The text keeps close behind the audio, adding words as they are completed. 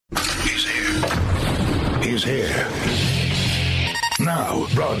is here. Now,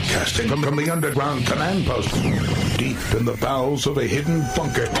 broadcasting from the underground command post, deep in the bowels of a hidden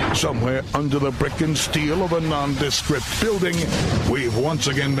bunker, somewhere under the brick and steel of a nondescript building, we've once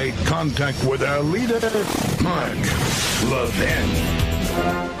again made contact with our leader, Mark Levin.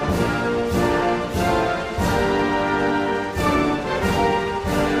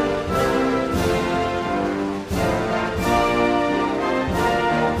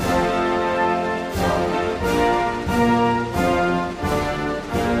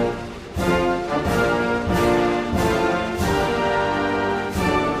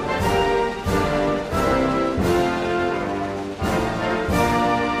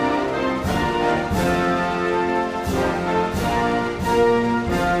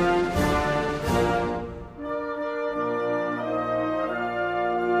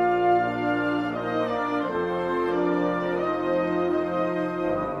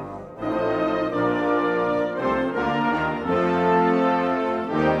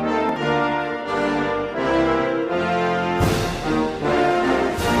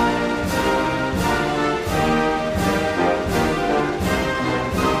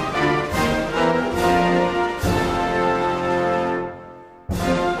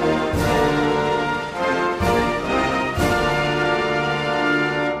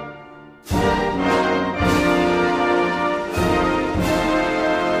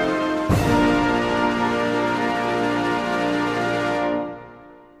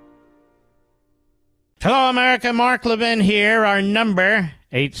 Hello, America. Mark Levin here. Our number,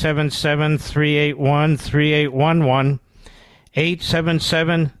 877-381-3811.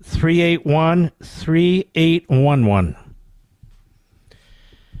 877-381-3811.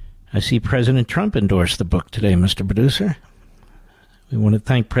 I see President Trump endorsed the book today, Mr. Producer. We want to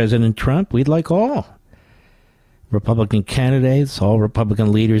thank President Trump. We'd like all Republican candidates, all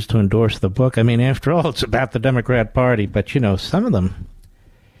Republican leaders to endorse the book. I mean, after all, it's about the Democrat Party, but, you know, some of them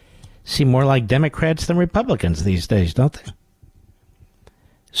seem more like Democrats than Republicans these days, don't they?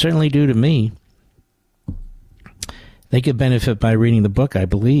 Certainly do to me. They could benefit by reading the book, I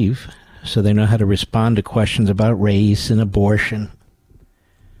believe, so they know how to respond to questions about race and abortion,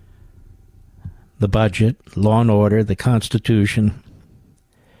 the budget, law and order, the Constitution.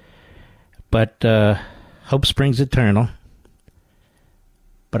 But hope springs eternal.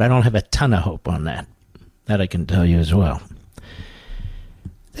 But I don't have a ton of hope on that. That I can tell you as well.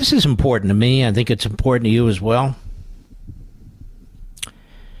 This is important to me. I think it's important to you as well.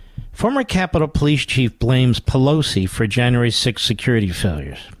 Former Capitol Police Chief blames Pelosi for January 6 security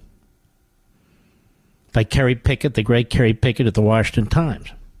failures. By Kerry Pickett, the great Kerry Pickett at the Washington Times.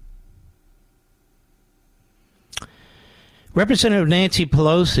 Representative Nancy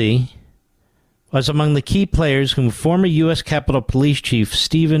Pelosi was among the key players whom former U.S. Capitol Police Chief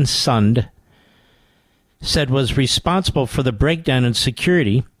Stephen Sund said was responsible for the breakdown in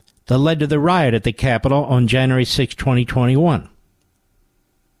security that led to the riot at the Capitol on January 6, 2021.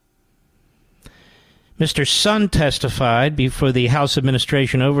 Mr. Sund testified before the House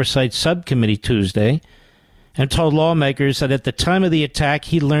Administration Oversight Subcommittee Tuesday and told lawmakers that at the time of the attack,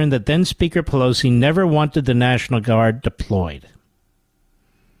 he learned that then-Speaker Pelosi never wanted the National Guard deployed.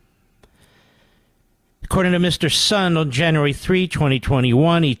 According to Mr. Sund, on January 3,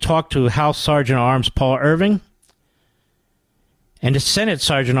 2021, he talked to House Sergeant at Arms Paul Irving and to Senate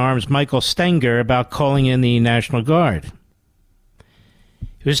Sergeant at Arms Michael Stenger about calling in the National Guard.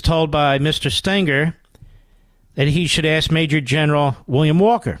 He was told by Mr. Stenger that he should ask Major General William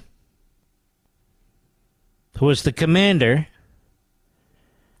Walker, who was the commander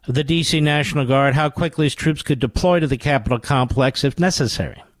of the D.C. National Guard, how quickly his troops could deploy to the Capitol complex if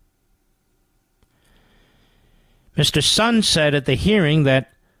necessary. Mr. Sund said at the hearing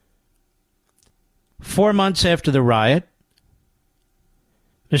that 4 months after the riot,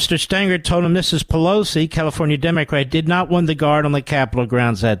 Mr. Stenger told him Mrs. Pelosi, California Democrat, did not want the Guard on the Capitol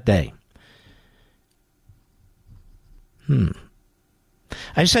grounds that day.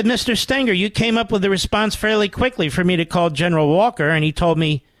 I said, Mr. Stenger, you came up with a response fairly quickly for me to call General Walker, and he told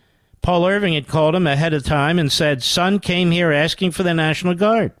me Paul Irving had called him ahead of time and said, Sund came here asking for the National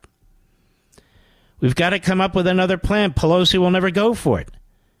Guard. We've got to come up with another plan. Pelosi will never go for it.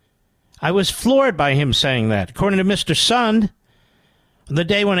 I was floored by him saying that. According to Mr. Sund, the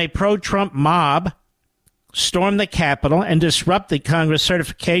day when a pro-Trump mob stormed the Capitol and disrupted Congress'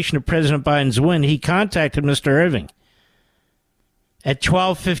 certification of President Biden's win, he contacted Mr. Irving at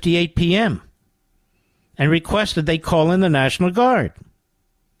 12:58 p.m. and requested they call in the National Guard.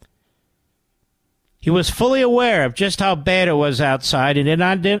 He was fully aware of just how bad it was outside, and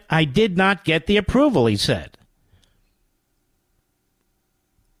I did not get the approval, he said.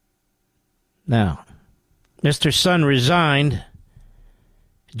 Now, Mr. Sun resigned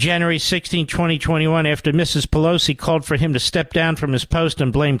January 16, 2021, after Mrs. Pelosi called for him to step down from his post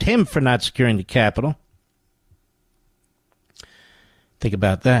and blamed him for not securing the Capitol. Think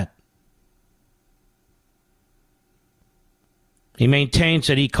about that. He maintains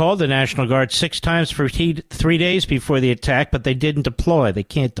that he called the National Guard 6 times for 3 days before the attack, but they didn't deploy. They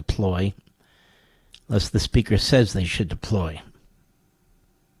can't deploy unless the Speaker says they should deploy.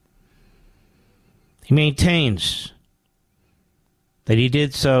 He maintains that he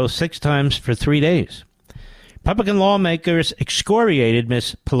did so 6 times for 3 days. Republican lawmakers excoriated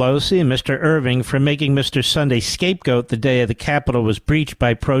Ms. Pelosi and Mr. Irving for making Mr. Sun a scapegoat the day the Capitol was breached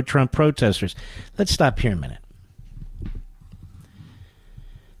by pro-Trump protesters. Let's stop here a minute.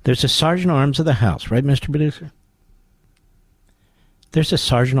 There's a Sergeant Arms of the House, right, Mr. Producer? There's a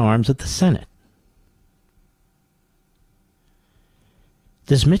Sergeant Arms of the Senate.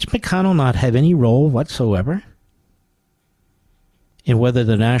 Does Mitch McConnell not have any role whatsoever in whether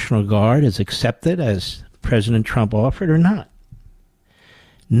the National Guard is accepted as President Trump offered or not?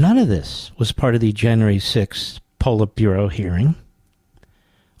 None of this was part of the January 6th Politburo hearing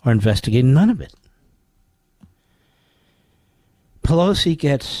or investigating, none of it. Pelosi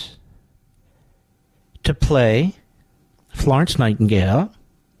gets to play Florence Nightingale,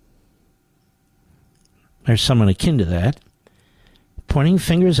 or someone akin to that, pointing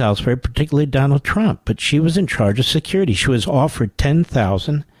fingers elsewhere, particularly Donald Trump. But she was in charge of security. She was offered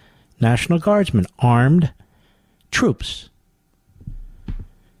 10,000 National Guardsmen, armed troops.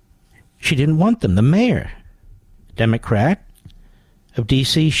 She didn't want them. The mayor, Democrat of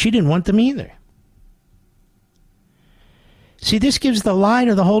D.C., she didn't want them either. See, this gives the lie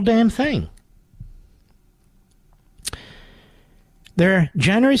to the whole damn thing. Their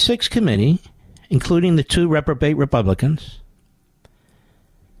January 6th committee, including the 2 reprobate Republicans,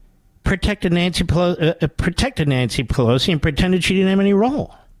 protected Nancy Pelosi and pretended she didn't have any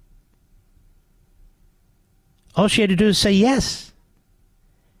role. All she had to do is say yes,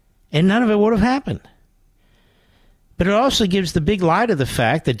 and none of it would have happened. But it also gives the big lie to the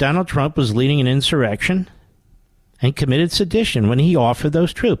fact that Donald Trump was leading an insurrection and committed sedition when he offered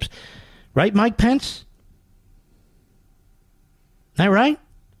those troops. Right, Mike Pence? Is that right?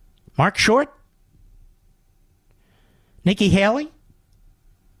 Mark Short? Nikki Haley?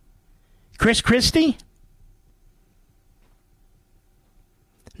 Chris Christie?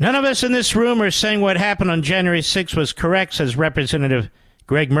 None of us in this room are saying what happened on January 6th was correct, says Representative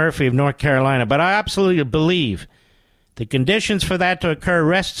Greg Murphy of North Carolina, but I absolutely believe the conditions for that to occur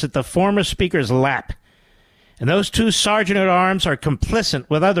rests at the former Speaker's lap. And those 2 sergeant-at-arms are complicit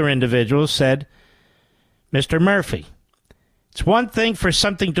with other individuals, said Mr. Murphy. It's one thing for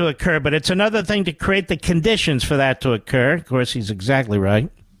something to occur, but it's another thing to create the conditions for that to occur. Of course, he's exactly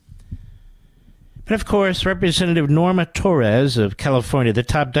right. But, of course, Representative Norma Torres of California, the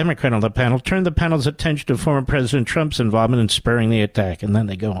top Democrat on the panel, turned the panel's attention to former President Trump's involvement in spurring the attack. And then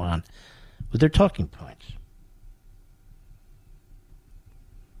they go on with their talking points.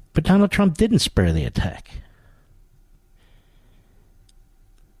 But Donald Trump didn't spur the attack.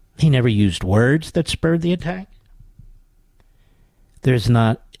 He never used words that spurred the attack. There's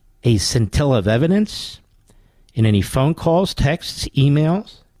not a scintilla of evidence in any phone calls, texts,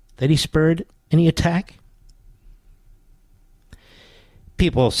 emails that he spurred any attack.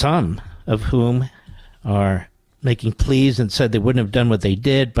 People, some of whom are making pleas and said they wouldn't have done what they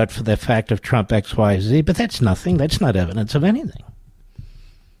did but for the fact of Trump X, Y, Z. But that's nothing. That's not evidence of anything.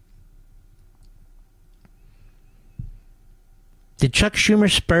 Did Chuck Schumer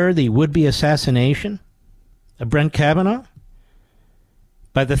spur the would-be assassination of Brett Kavanaugh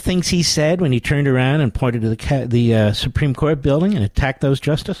by the things he said when he turned around and pointed to the Supreme Court building and attacked those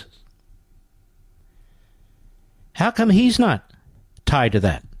justices? How come he's not tied to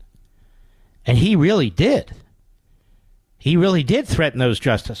that? And he really did. He really did threaten those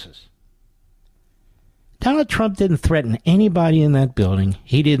justices. Donald Trump didn't threaten anybody in that building.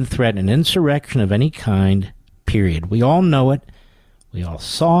 He didn't threaten an insurrection of any kind, period. We all know it. We all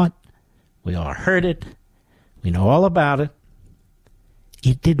saw it. We all heard it. We know all about it.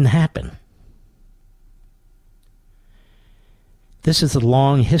 It didn't happen. This is the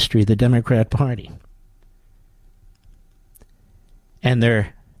long history of the Democrat Party. And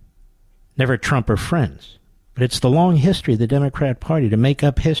they're never Trumper friends. But it's the long history of the Democrat Party to make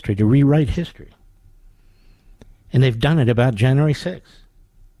up history, to rewrite history. And they've done it about January 6th.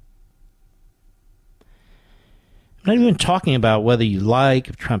 I'm not even talking about whether you like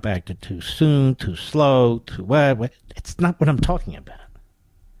if Trump acted too soon, too slow, too what. It's not what I'm talking about.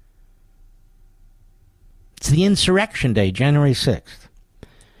 It's the insurrection day, January 6th.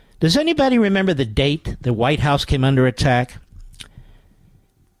 Does anybody remember the date the White House came under attack?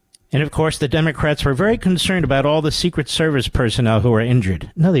 And, of course, the Democrats were very concerned about all the Secret Service personnel who were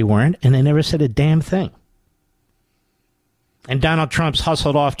injured. No, they weren't, and they never said a damn thing. And Donald Trump's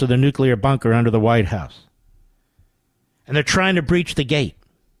hustled off to the nuclear bunker under the White House. And they're trying to breach the gate.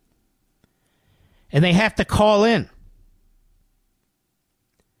 And they have to call in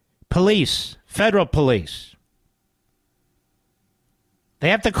police, federal police. They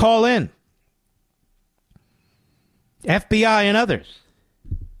have to call in FBI and others.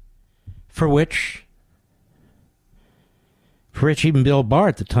 For which even Bill Barr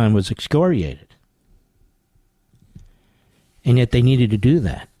at the time was excoriated. And yet they needed to do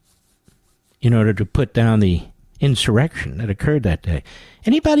that in order to put down the insurrection that occurred that day.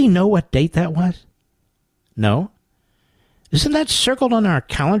 Anybody know what date that was? No? Isn't that circled on our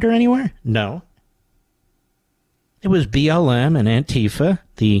calendar anywhere? No. It was BLM and Antifa,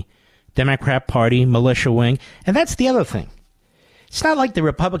 the Democrat Party militia wing. And that's the other thing. It's not like the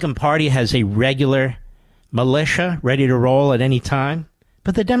Republican Party has a regular militia ready to roll at any time,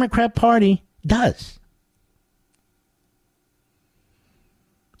 but the Democrat Party does.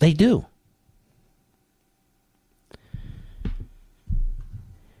 They do.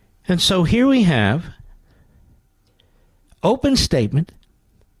 And so here we have open statement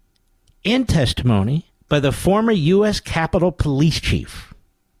in testimony by the former U.S. Capitol Police Chief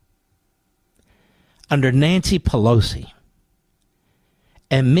under Nancy Pelosi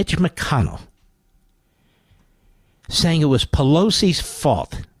and Mitch McConnell saying it was Pelosi's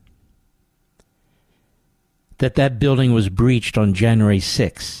fault that building was breached on January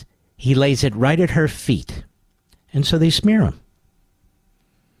 6th. He lays it right at her feet. And so they smear him.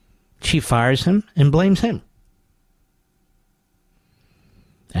 She fires him and blames him.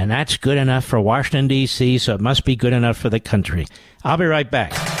 And that's good enough for Washington, D.C., so it must be good enough for the country. I'll be right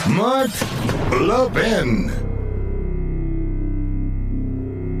back. Mark Levin.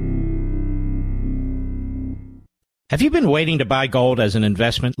 Have you been waiting to buy gold as an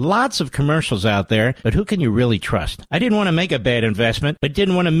investment? Lots of commercials out there, but who can you really trust? I didn't want to make a bad investment, but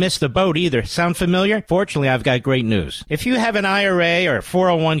didn't want to miss the boat either. Sound familiar? Fortunately, I've got great news. If you have an IRA or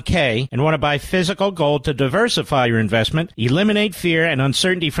 401k and want to buy physical gold to diversify your investment, eliminate fear and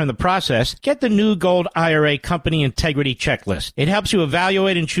uncertainty from the process, get the new Gold IRA Company Integrity Checklist. It helps you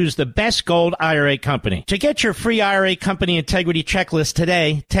evaluate and choose the best gold IRA company. To get your free IRA Company Integrity Checklist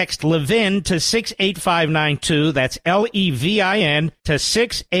today, text Levin to 68592. That's Levin to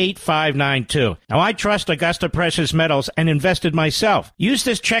 68592. Now, I trust Augusta Precious Metals and invested myself. Use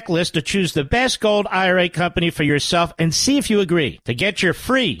this checklist to choose the best gold IRA company for yourself and see if you agree. To get your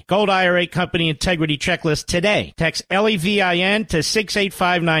free Gold IRA Company Integrity Checklist today, text Levin to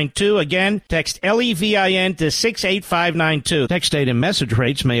 68592. Again, text Levin to 68592. Text date and message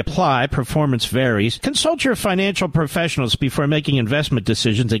rates may apply. Performance varies. Consult your financial professionals before making investment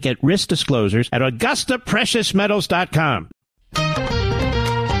decisions and get risk disclosures at AugustaPreciousMetals.com. Well,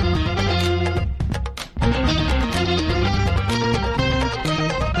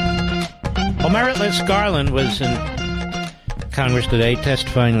 Merritt Garland was in Congress today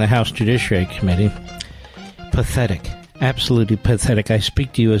testifying in the House Judiciary Committee. Pathetic. Absolutely pathetic. I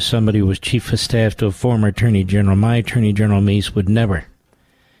speak to you as somebody who was chief of staff to a former attorney general. My attorney general, Meese, would never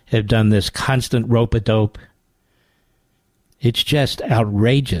have done this constant rope-a-dope. It's just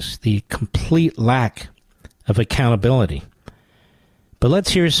outrageous, the complete lack of accountability. But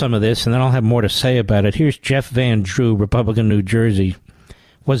let's hear some of this, and then I'll have more to say about it. Here's Jeff Van Drew, Republican, New Jersey.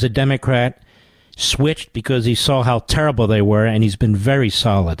 Was a Democrat, switched because he saw how terrible they were, and he's been very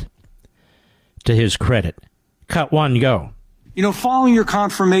solid, to his credit. Cut one, go. You know, following your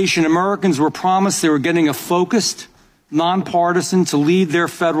confirmation, Americans were promised they were getting a focused, nonpartisan to lead their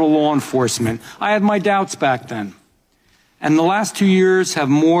federal law enforcement. I had my doubts back then. And the last 2 years have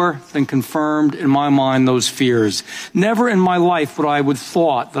more than confirmed in my mind those fears. Never in my life would I have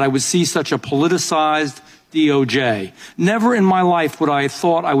thought that I would see such a politicized DOJ. Never in my life would I have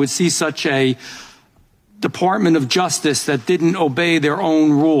thought I would see such a Department of Justice that didn't obey their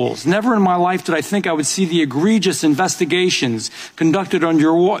own rules. Never in my life did I think I would see the egregious investigations conducted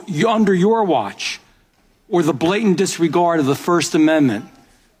under your watch, or the blatant disregard of the First Amendment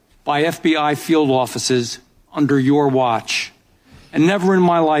by FBI field officers under your watch. And never in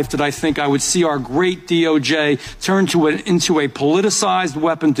my life did I think I would see our great DOJ turn into a politicized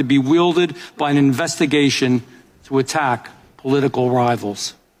weapon to be wielded by an investigation to attack political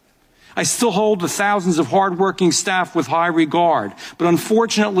rivals. I still hold the thousands of hardworking staff with high regard, but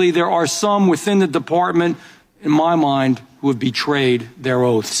unfortunately there are some within the department, in my mind, who have betrayed their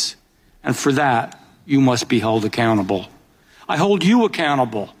oaths. And for that, you must be held accountable. I hold you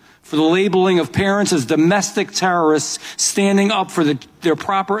accountable for the labeling of parents as domestic terrorists standing up for their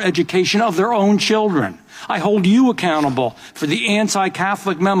proper education of their own children. I hold you accountable for the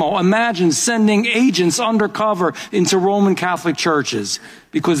anti-Catholic memo. Imagine sending agents undercover into Roman Catholic churches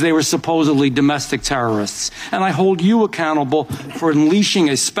because they were supposedly domestic terrorists. And I hold you accountable for unleashing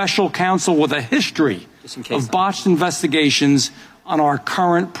a special counsel with a history of botched investigations on our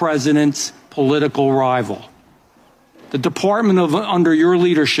current president's political rival. The department under your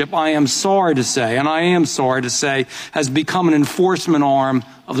leadership, I am sorry to say, has become an enforcement arm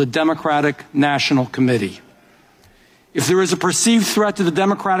of the Democratic National Committee. If there is a perceived threat to the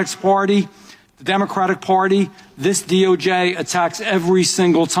Democratic Party, this DOJ attacks every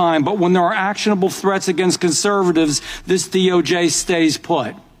single time. But when there are actionable threats against conservatives, this DOJ stays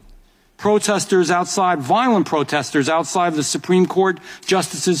put. Violent protesters outside the Supreme Court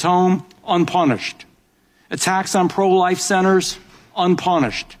justice's home, unpunished. Attacks on pro-life centers,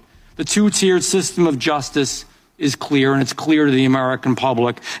 unpunished. The two-tiered system of justice is clear, and it's clear to the American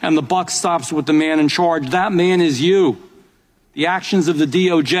public. And the buck stops with the man in charge. That man is you. The actions of the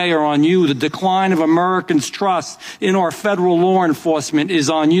DOJ are on you. The decline of Americans' trust in our federal law enforcement is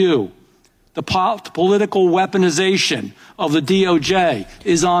on you. The political weaponization of the DOJ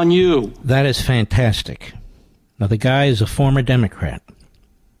is on you. That is fantastic. Now, the guy is a former Democrat.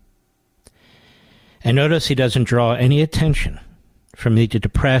 And notice he doesn't draw any attention from the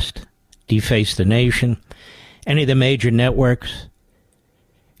depressed, deface the nation, any of the major networks,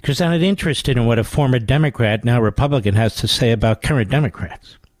 because they're not interested in what a former Democrat, now Republican, has to say about current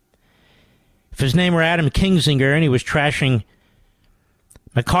Democrats. If his name were Adam Kinzinger and he was trashing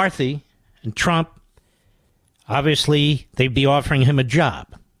McCarthy and Trump, obviously they'd be offering him a job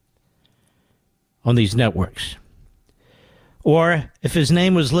on these networks. Or if his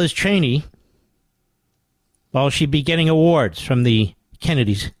name was Liz Cheney, well, she'd be getting awards from the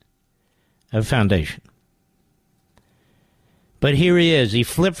Kennedy's Foundation. But here he is. He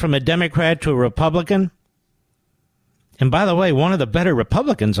flipped from a Democrat to a Republican. And by the way, one of the better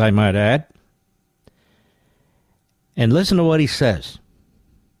Republicans, I might add. And listen to what he says.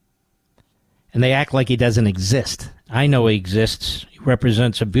 And they act like he doesn't exist. I know he exists. He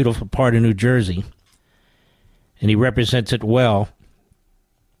represents a beautiful part of New Jersey. And he represents it well.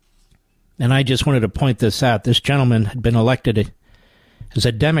 And I just wanted to point this out. This gentleman had been elected as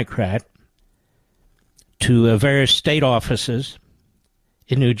a Democrat to various state offices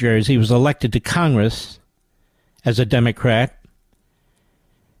in New Jersey. He was elected to Congress as a Democrat.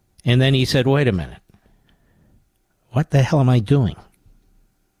 And then he said, wait a minute. What the hell am I doing?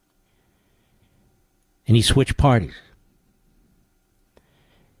 And he switched parties.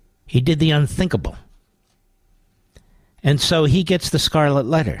 He did the unthinkable. And so he gets the scarlet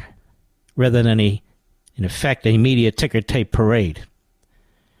letter rather than in effect, a media ticker tape parade.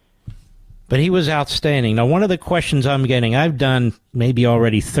 But he was outstanding. Now, one of the questions I'm getting, I've done maybe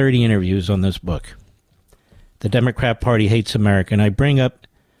already 30 interviews on this book, The Democrat Party Hates America, and I bring up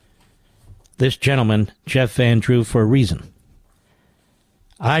this gentleman, Jeff Van Drew, for a reason.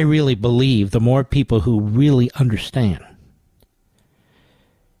 I really believe the more people who really understand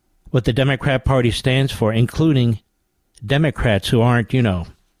what the Democrat Party stands for, including Democrats who aren't,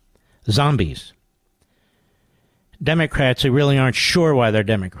 zombies. Democrats who really aren't sure why they're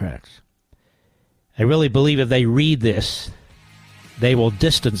Democrats. I really believe if they read this, they will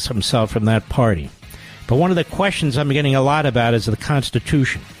distance themselves from that party. But one of the questions I'm getting a lot about is the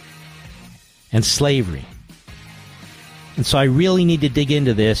Constitution and slavery. And so I really need to dig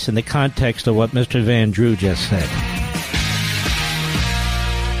into this in the context of what Mr. Van Drew just said.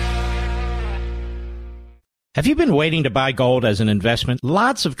 Have you been waiting to buy gold as an investment?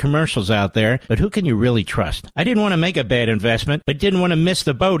 Lots of commercials out there, but who can you really trust? I didn't want to make a bad investment, but didn't want to miss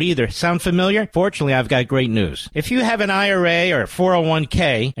the boat either. Sound familiar? Fortunately, I've got great news. If you have an IRA or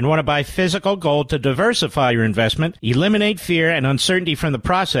 401k and want to buy physical gold to diversify your investment, eliminate fear and uncertainty from the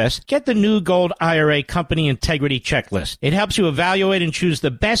process, get the new Gold IRA Company Integrity Checklist. It helps you evaluate and choose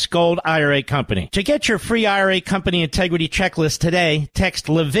the best gold IRA company. To get your free IRA Company Integrity Checklist today, text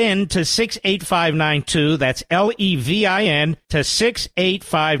Levin to 68592. That's Levin to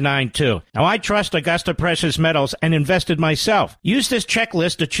 68592. Now, I trust Augusta Precious Metals and invested myself. Use this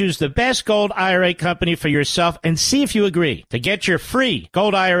checklist to choose the best gold IRA company for yourself and see if you agree. To get your free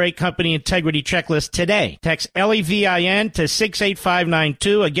Gold IRA Company Integrity Checklist today, text Levin to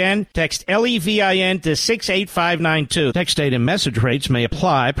 68592. Again, text Levin to 68592. Text date and message rates may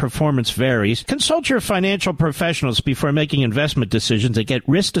apply. Performance varies. Consult your financial professionals before making investment decisions and get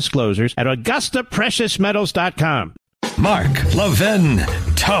risk disclosures at AugustaPreciousMetals.com. Mark Levin,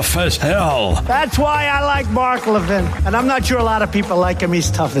 tough as hell. That's why I like Mark Levin. And I'm not sure a lot of people like him. He's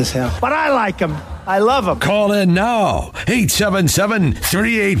tough as hell. But I like him. I love him. Call in now.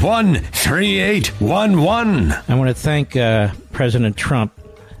 877-381-3811. I want to thank President Trump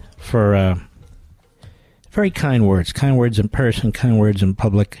for very kind words in person, kind words in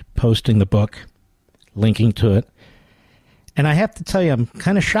public, posting the book, linking to it. And I have to tell you, I'm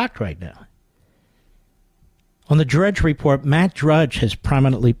kind of shocked right now. On the Drudge Report, Matt Drudge has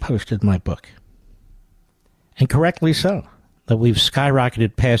prominently posted my book. And correctly so, that we've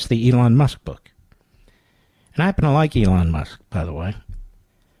skyrocketed past the Elon Musk book. And I happen to like Elon Musk, by the way.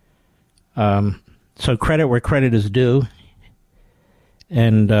 So credit where credit is due.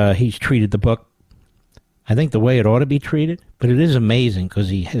 And he's treated the book, I think, the way it ought to be treated. But it is amazing because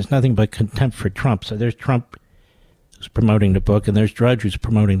he has nothing but contempt for Trump. So there's Trump who's promoting the book, and there's Drudge who's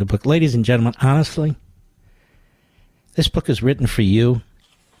promoting the book. Ladies and gentlemen, honestly, this book is written for you.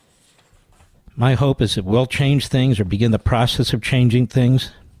 My hope is it will change things or begin the process of changing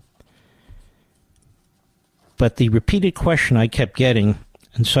things. But the repeated question I kept getting,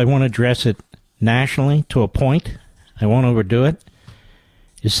 and so I want to address it nationally to a point, I won't overdo it,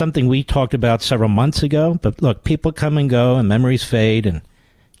 is something we talked about several months ago. But look, people come and go and memories fade and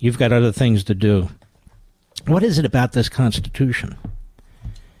you've got other things to do. What is it about this Constitution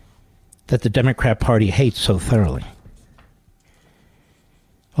that the Democrat Party hates so thoroughly?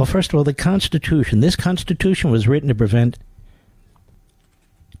 Well, first of all, this Constitution was written to prevent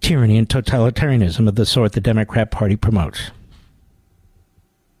tyranny and totalitarianism of the sort the Democrat Party promotes.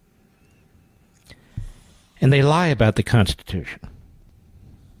 And they lie about the Constitution.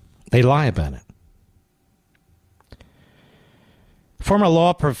 They lie about it. Former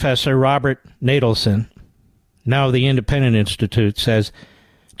law professor Robert Nadelson, now of the Independent Institute, says,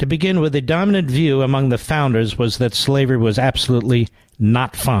 to begin with, the dominant view among the founders was that slavery was absolutely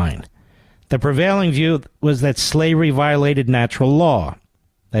not fine. The prevailing view was that slavery violated natural law,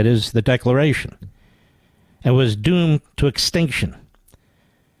 that is, the Declaration, and was doomed to extinction.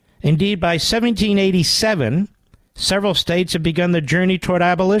 Indeed, by 1787, several states had begun the journey toward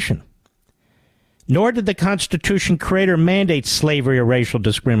abolition. Nor did the Constitution create or mandate slavery or racial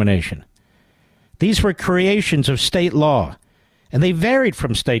discrimination. These were creations of state law, and they varied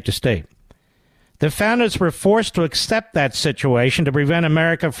from state to state. The founders were forced to accept that situation to prevent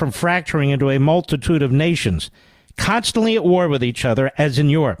America from fracturing into a multitude of nations, constantly at war with each other, as in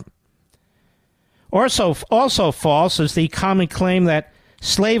Europe. Also false is the common claim that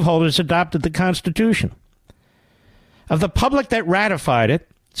slaveholders adopted the Constitution. Of the public that ratified it,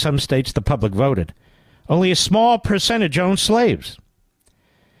 some states the public voted, only a small percentage owned slaves.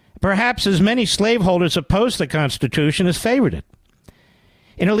 Perhaps as many slaveholders opposed the Constitution as favored it.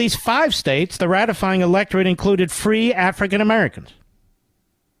 In at least 5 states, the ratifying electorate included free African Americans.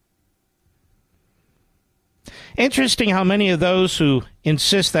 Interesting how many of those who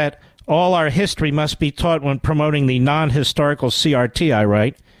insist that all our history must be taught when promoting the non-historical CRT I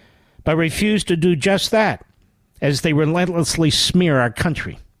write, but refuse to do just that, as they relentlessly smear our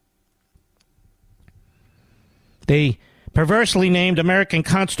country. The perversely named American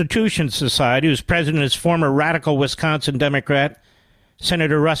Constitution Society, whose president is former radical Wisconsin Democrat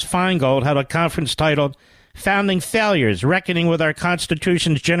Senator Russ Feingold, held a conference titled Founding Failures, Reckoning with Our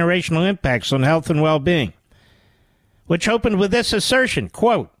Constitution's Generational Impacts on Health and Well-Being, which opened with this assertion,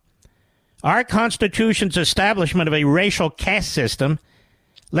 quote, our Constitution's establishment of a racial caste system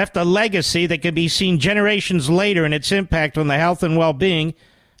left a legacy that could be seen generations later in its impact on the health and well-being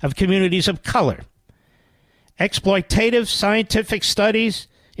of communities of color. Exploitative scientific studies,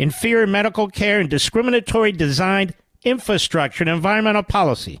 inferior medical care, and discriminatory designed infrastructure and environmental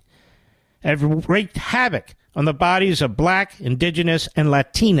policy have wreaked havoc on the bodies of Black, Indigenous, and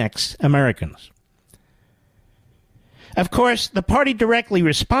Latinx Americans. Of course, the party directly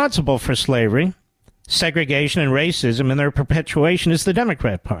responsible for slavery, segregation, and racism and their perpetuation is the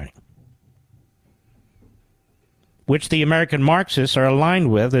Democrat Party, which the American Marxists are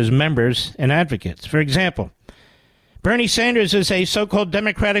aligned with as members and advocates. For example, Bernie Sanders is a so-called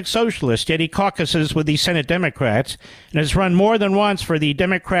democratic socialist, yet he caucuses with the Senate Democrats and has run more than once for the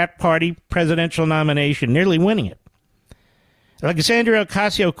Democrat Party presidential nomination, nearly winning it. Alexandria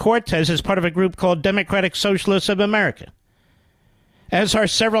Ocasio-Cortez is part of a group called Democratic Socialists of America, as are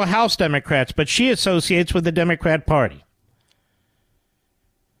several House Democrats, but she associates with the Democrat Party.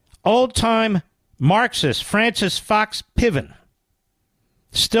 Old-time Marxist Francis Fox Piven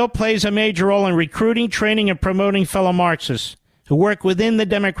still plays a major role in recruiting, training, and promoting fellow Marxists who work within the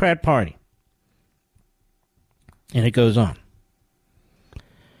Democrat Party. And it goes on.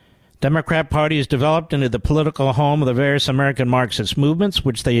 Democrat Party is developed into the political home of the various American Marxist movements,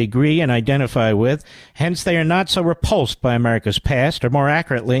 which they agree and identify with. Hence, they are not so repulsed by America's past, or more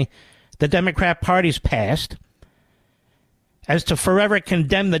accurately, the Democrat Party's past, as to forever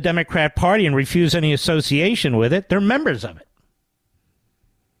condemn the Democrat Party and refuse any association with it. They're members of it.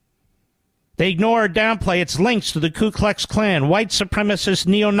 They ignore or downplay its links to the Ku Klux Klan, white supremacist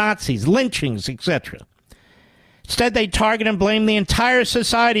neo-Nazis, lynchings, etc. Instead, they target and blame the entire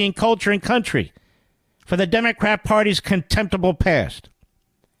society and culture and country for the Democrat Party's contemptible past.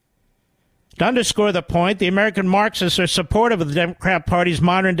 To underscore the point, the American Marxists are supportive of the Democrat Party's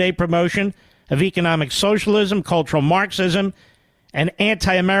modern-day promotion of economic socialism, cultural Marxism, and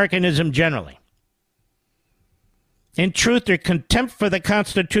anti-Americanism generally. In truth, their contempt for the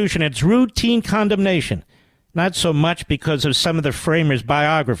Constitution, its routine condemnation, not so much because of some of the framers'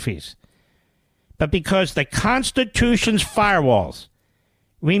 biographies, but because the Constitution's firewalls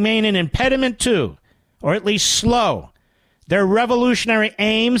remain an impediment to, or at least slow, their revolutionary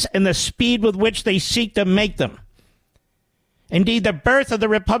aims and the speed with which they seek to make them. Indeed, the birth of the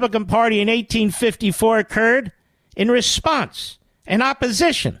Republican Party in 1854 occurred in response and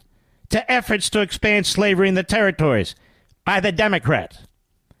opposition to efforts to expand slavery in the territories by the Democrats.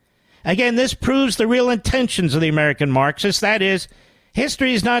 Again, this proves the real intentions of the American Marxists. That is,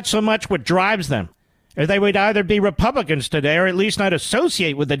 history is not so much what drives them, or they would either be Republicans today or at least not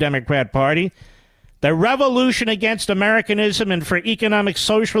associate with the Democrat Party. The revolution against Americanism and for economic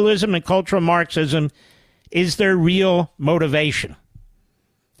socialism and cultural Marxism is their real motivation.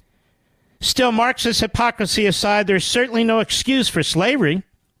 Still, Marxist hypocrisy aside, there's certainly no excuse for slavery.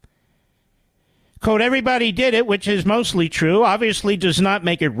 Quote, everybody did it, which is mostly true, obviously does not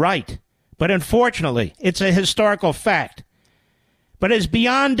make it right. But unfortunately, it's a historical fact. But it's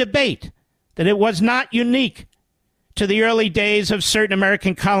beyond debate that it was not unique to the early days of certain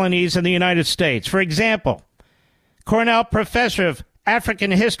American colonies in the United States. For example, Cornell professor of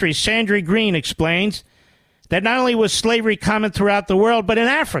African history Sandra Green explains that not only was slavery common throughout the world, but in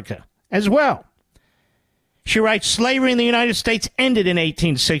Africa as well. She writes, slavery in the United States ended in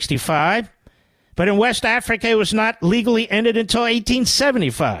 1865, but in West Africa it was not legally ended until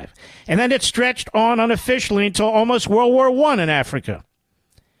 1875. And then it stretched on unofficially until almost World War I in Africa.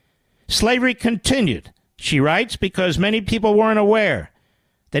 Slavery continued, she writes, because many people weren't aware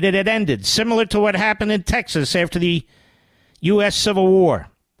that it had ended, similar to what happened in Texas after the U.S. Civil War.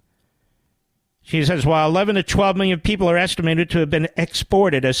 She says, while 11 to 12 million people are estimated to have been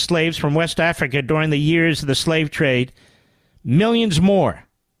exported as slaves from West Africa during the years of the slave trade, millions more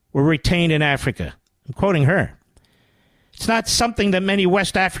were retained in Africa. I'm quoting her. It's not something that many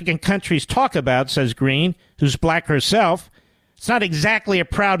West African countries talk about, says Green, who's black herself. It's not exactly a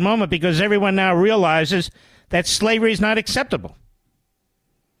proud moment because everyone now realizes that slavery is not acceptable.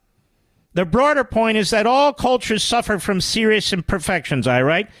 The broader point is that all cultures suffer from serious imperfections, I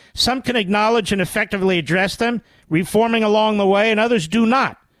write. Some can acknowledge and effectively address them, reforming along the way, and others do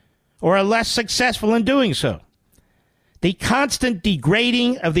not, or are less successful in doing so. The constant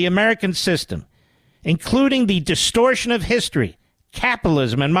degrading of the American system, including the distortion of history,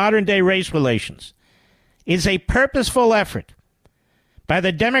 capitalism, and modern-day race relations, is a purposeful effort by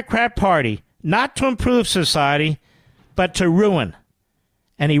the Democrat Party not to improve society, but to ruin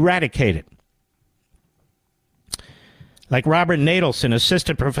and eradicate it. Like Robert Nadelson,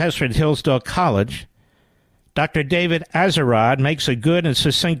 assistant professor at Hillsdale College, Dr. David Azarad makes a good and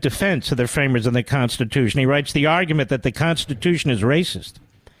succinct defense of the framers of the Constitution. He writes, the argument that the Constitution is racist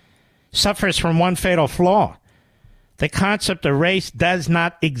suffers from one fatal flaw. The concept of race does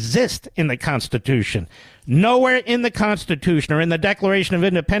not exist in the Constitution. Nowhere in the Constitution, or in the Declaration of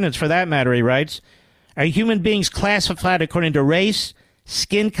Independence for that matter, he writes, are human beings classified according to race,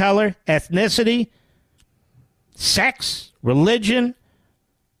 skin color, ethnicity, sex, religion,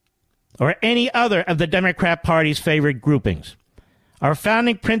 or any other of the Democrat Party's favorite groupings. Our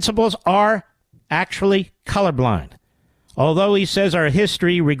founding principles are actually colorblind, although he says our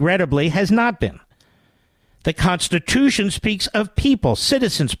history, regrettably, has not been. The Constitution speaks of people,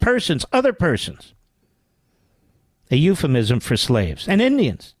 citizens, persons, other persons, a euphemism for slaves and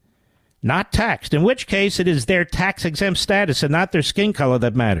Indians, not taxed, in which case it is their tax-exempt status and not their skin color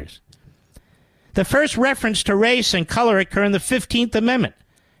that matters. The first reference to race and color occur in the 15th Amendment,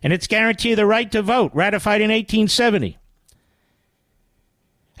 and its guarantee of the right to vote, ratified in 1870.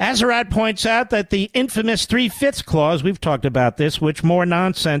 Azarad points out that the infamous 3/5 clause, we've talked about this, which more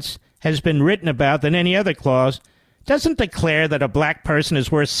nonsense has been written about than any other clause, doesn't declare that a black person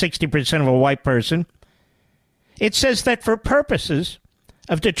is worth 60% of a white person. It says that for purposes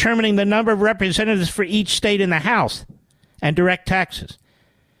of determining the number of representatives for each state in the House and direct taxes,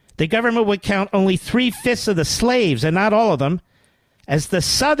 the government would count only 3/5 of the slaves, and not all of them, as the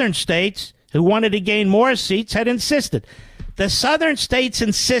southern states who wanted to gain more seats had insisted. The southern states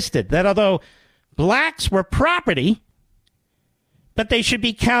insisted that although blacks were property, but they should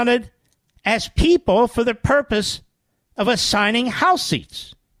be counted as people for the purpose of assigning House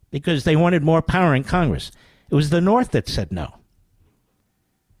seats, because they wanted more power in Congress. It was the North that said no.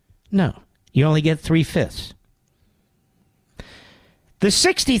 No, you only get 3/5. The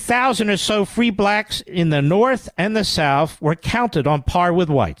 60,000 or so free blacks in the North and the South were counted on par with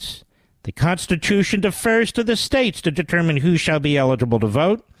whites. The Constitution defers to the states to determine who shall be eligible to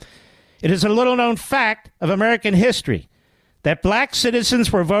vote. It is a little-known fact of American history that black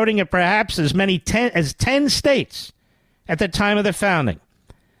citizens were voting in perhaps as many as 10 states at the time of the founding.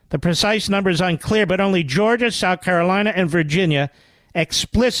 The precise number is unclear, but only Georgia, South Carolina, and Virginia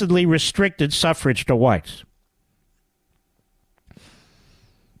explicitly restricted suffrage to whites.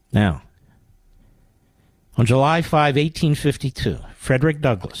 Now, on July 5, 1852, Frederick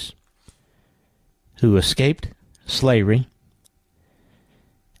Douglass, who escaped slavery,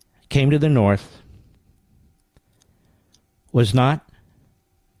 came to the North, was not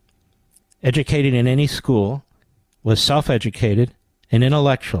educated in any school, was self-educated, an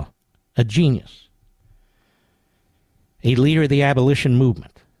intellectual, a genius, a leader of the abolition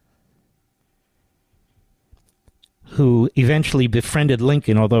movement, who eventually befriended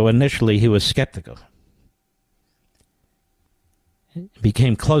Lincoln, although initially he was skeptical.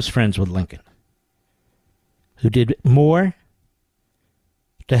 Became close friends with Lincoln, who did more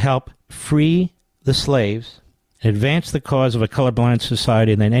to help free the slaves, advance the cause of a colorblind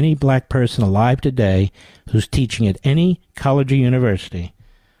society than any black person alive today who's teaching at any college or university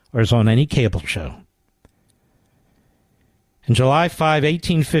or is on any cable show. On July 5,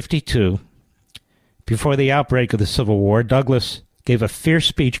 1852, before the outbreak of the Civil War, Douglass gave a fierce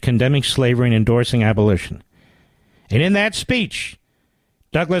speech condemning slavery and endorsing abolition. And in that speech,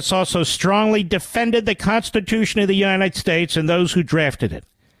 Douglass also strongly defended the Constitution of the United States and those who drafted it.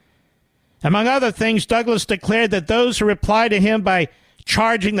 Among other things, Douglass declared that those who replied to him by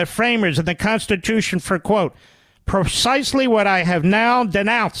charging the framers of the Constitution for, quote, precisely what I have now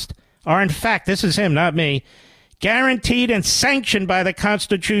denounced are in fact, this is him, not me, guaranteed and sanctioned by the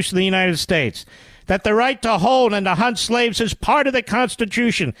Constitution of the United States, that the right to hold and to hunt slaves is part of the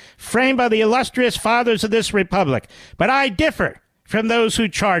Constitution framed by the illustrious fathers of this republic. But I differ from those who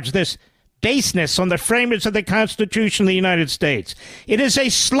charge this baseness on the framers of the Constitution of the United States. It is a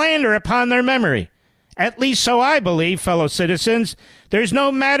slander upon their memory. At least so I believe, fellow citizens. There is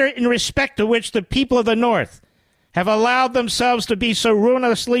no matter in respect to which the people of the North have allowed themselves to be so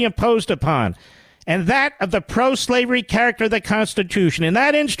ruinously imposed upon, and that of the pro-slavery character of the Constitution. In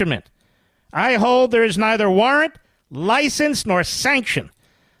that instrument, I hold there is neither warrant, license, nor sanction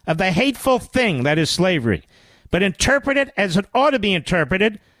of the hateful thing that is slavery. But interpret it as it ought to be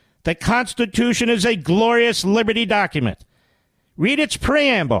interpreted, the Constitution is a glorious liberty document. Read its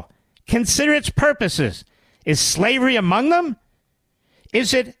preamble. Consider its purposes. Is slavery among them?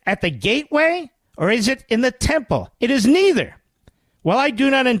 Is it at the gateway, or is it in the temple? It is neither. While I do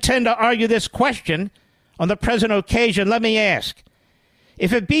not intend to argue this question on the present occasion, let me ask,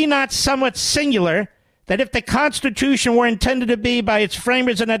 if it be not somewhat singular that if the Constitution were intended to be by its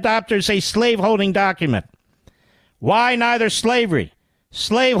framers and adopters a slave-holding document, why neither slavery,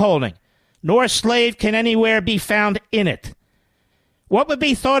 slaveholding, nor slave can anywhere be found in it? What would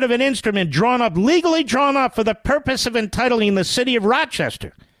be thought of an instrument legally drawn up for the purpose of entitling the city of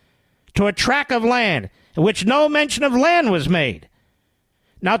Rochester to a tract of land in which no mention of land was made?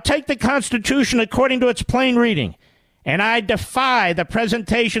 Now take the Constitution according to its plain reading, and I defy the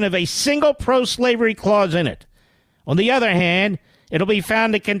presentation of a single pro-slavery clause in it. On the other hand, it'll be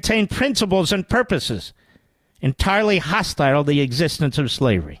found to contain principles and purposes entirely hostile to the existence of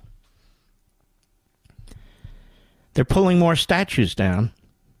slavery. They're pulling more statues down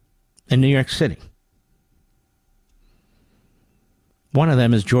in New York City. One of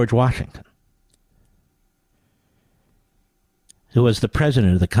them is George Washington, who was the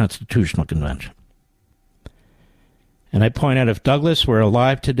president of the Constitutional Convention. And I point out, if Douglass were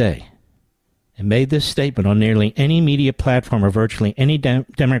alive today and made this statement on nearly any media platform or virtually any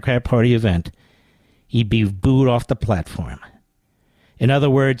Democrat Party event, he'd be booed off the platform. In other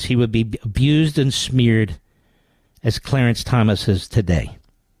words, he would be abused and smeared as Clarence Thomas is today.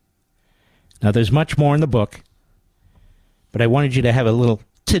 Now, there's much more in the book, but I wanted you to have a little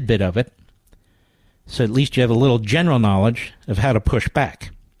tidbit of it, so at least you have a little general knowledge of how to push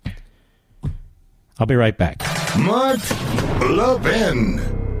back. I'll be right back. Mark Levin.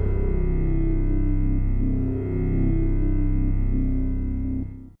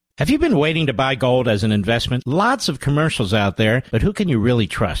 Have you been waiting to buy gold as an investment? Lots of commercials out there, but who can you really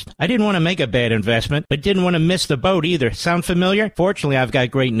trust? I didn't want to make a bad investment, but didn't want to miss the boat either. Sound familiar? Fortunately, I've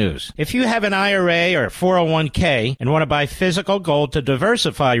got great news. If you have an IRA or 401k and want to buy physical gold to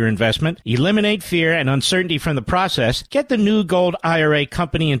diversify your investment, eliminate fear and uncertainty from the process, get the new Gold IRA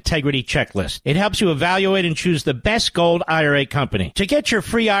Company Integrity Checklist. It helps you evaluate and choose the best gold IRA company. To get your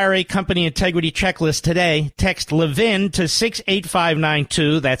free IRA Company Integrity Checklist today, text Levin to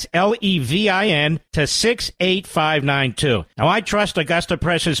 68592. That's Levin to 68592. Now, I trust Augusta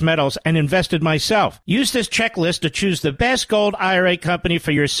Precious Metals and invested myself. Use this checklist to choose the best gold IRA company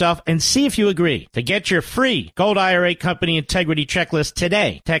for yourself and see if you agree. To get your free Gold IRA Company Integrity Checklist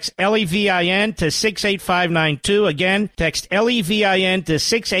today, text Levin to 68592. Again, text Levin to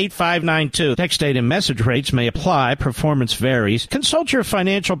 68592. Text date and message rates may apply. Performance varies. Consult your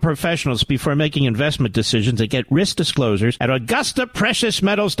financial professionals before making investment decisions and get risk disclosures at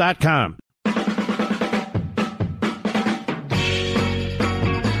AugustaPreciousMetals.com. I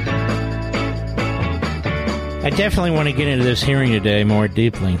definitely want to get into this hearing today more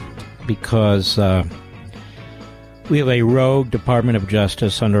deeply because we have a rogue Department of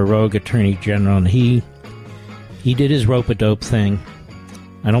Justice under a rogue Attorney General, and he did his rope-a-dope thing.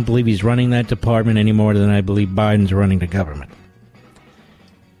 I don't believe he's running that department any more than I believe Biden's running the government.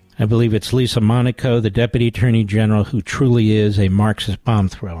 I believe it's Lisa Monaco, the Deputy Attorney General, who truly is a Marxist bomb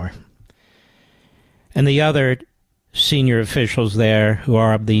thrower. And the other senior officials there who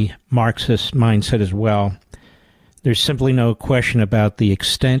are of the Marxist mindset as well. There's simply no question about the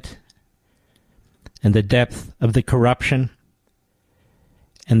extent and the depth of the corruption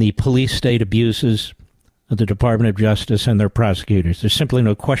and the police state abuses of the Department of Justice and their prosecutors. There's simply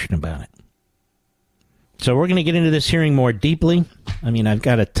no question about it. So we're going to get into this hearing more deeply. I mean, I've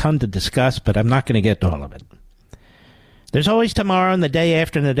got a ton to discuss, but I'm not going to get to all of it. There's always tomorrow and the day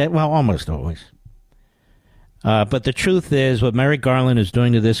after and the day, well, almost always. But the truth is, what Merrick Garland is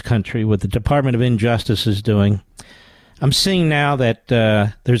doing to this country, what the Department of Injustice is doing, I'm seeing now that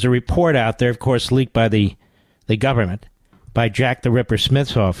there's a report out there, of course, leaked by the government, by Jack the Ripper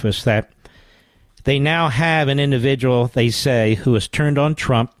Smith's office, that they now have an individual, they say, who has turned on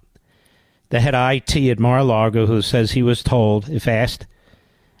Trump, the head of IT at Mar-a-Lago, who says he was told, if asked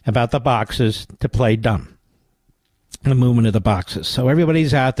about the boxes, to play dumb, the movement of the boxes. So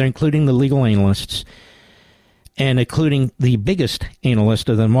everybody's out there, including the legal analysts, and including the biggest analyst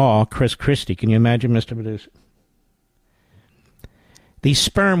of them all, Chris Christie. Can you imagine, Mr. Producer? The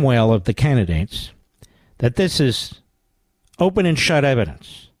sperm whale of the candidates, that this is open and shut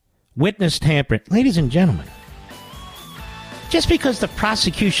evidence, witness tampering. Ladies and gentlemen, just because the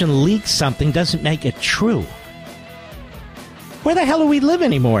prosecution leaks something doesn't make it true. Where the hell do we live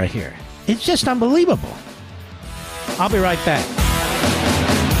anymore here? It's just unbelievable. I'll be right back.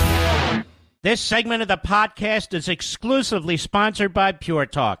 This segment of the podcast is exclusively sponsored by Pure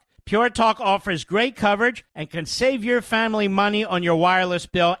Talk. Pure Talk offers great coverage and can save your family money on your wireless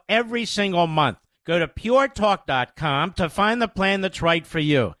bill every single month. Go to puretalk.com to find the plan that's right for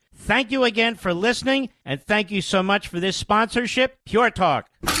you. Thank you again for listening, and thank you so much for this sponsorship, Pure Talk.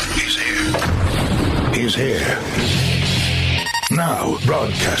 He's here. He's here. Now,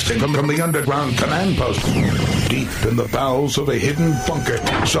 broadcasting from the underground command post, deep in the bowels of a hidden bunker,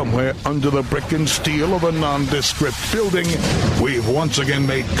 somewhere under the brick and steel of a nondescript building, we've once again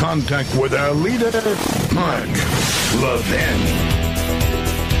made contact with our leader, Mark Levin.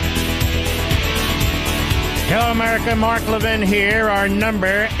 Hello, America. Mark Levin here. Our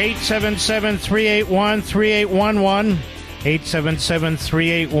number, 877-381-3811.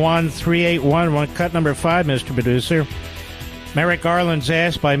 877-381-3811. Cut number 5, Mr. Producer. Merrick Garland's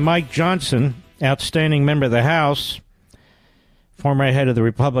asked by Mike Johnson, outstanding member of the House, former head of the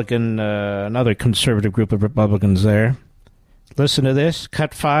Republican, another conservative group of Republicans there. Listen to this.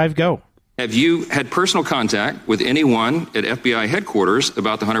 Cut 5, go. Have you had personal contact with anyone at FBI headquarters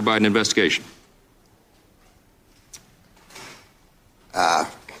about the Hunter Biden investigation? I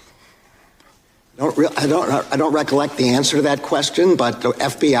don't recollect the answer to that question, but the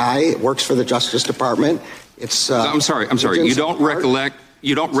FBI works for the Justice Department. I'm sorry. You don't recollect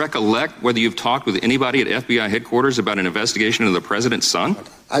whether you've talked with anybody at FBI headquarters about an investigation of the president's son?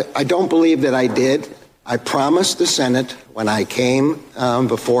 I don't believe that I did. I promised the Senate when I came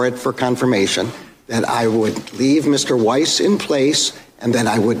before it for confirmation that I would leave Mr. Weiss in place and that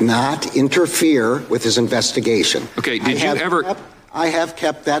I would not interfere with his investigation. Okay. I have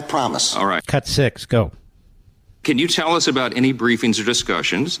kept that promise. All right. Cut 6, go. Can you tell us about any briefings or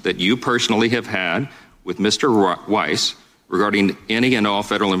discussions that you personally have had with Mr. Weiss regarding any and all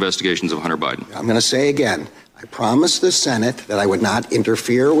federal investigations of Hunter Biden? I'm going to say again, I promised the Senate that I would not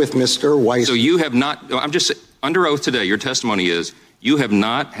interfere with Mr. Weiss. So you have not, I'm just under oath today, your testimony is you have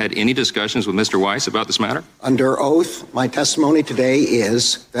not had any discussions with Mr. Weiss about this matter? Under oath, my testimony today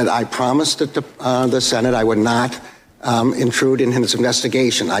is that I promised the Senate I would not intrude in his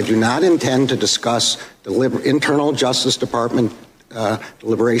investigation. I do not intend to discuss internal Justice Department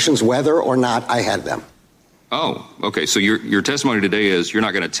deliberations, whether or not I had them. Oh, okay. So your testimony today is you're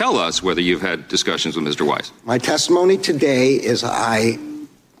not going to tell us whether you've had discussions with Mr. Weiss. My testimony today is I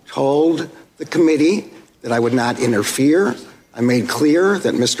told the committee that I would not interfere. I made clear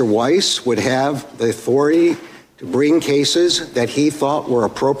that Mr. Weiss would have the authority to bring cases that he thought were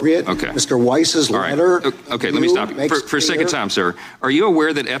appropriate. Okay. Mr. Weiss's letter. Okay, let me stop you. For a second time, sir. Are you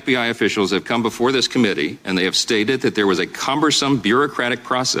aware that FBI officials have come before this committee and they have stated that there was a cumbersome bureaucratic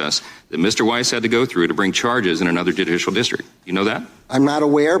process that Mr. Weiss had to go through to bring charges in another judicial district? You know that? I'm not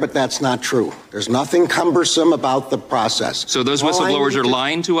aware, but that's not true. There's nothing cumbersome about the process. So those whistleblowers are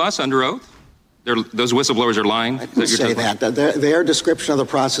lying to us under oath? Those whistleblowers are lying? I didn't say that. Their description of the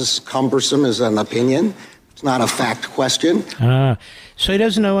process cumbersome is an opinion. It's not a fact question. So he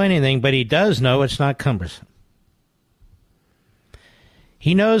doesn't know anything, but he does know it's not cumbersome.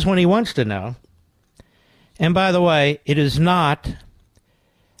 He knows when he wants to know. And by the way, it is not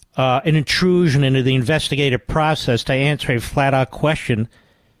an intrusion into the investigative process to answer a flat-out question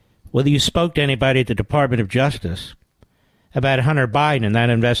whether you spoke to anybody at the Department of Justice about Hunter Biden and that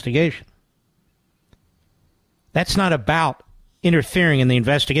investigation. That's not about interfering in the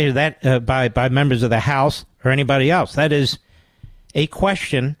investigation by members of the House or anybody else. That is a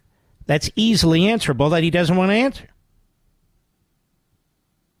question that's easily answerable that he doesn't want to answer.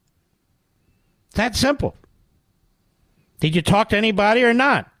 It's that simple. Did you talk to anybody or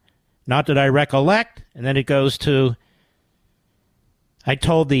not? Not that I recollect. And then it goes to, I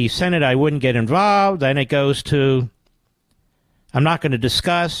told the Senate I wouldn't get involved. Then it goes to, I'm not going to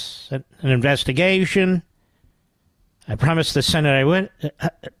discuss an investigation. I promised the Senate I would.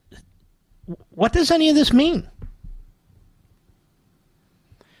 What does any of this mean?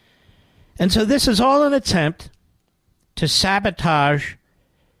 And so this is all an attempt to sabotage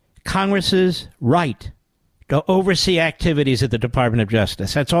Congress's right to oversee activities at the Department of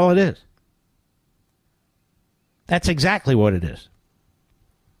Justice. That's all it is. That's exactly what it is.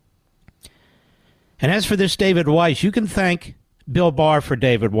 And as for this David Weiss, you can thank Bill Barr for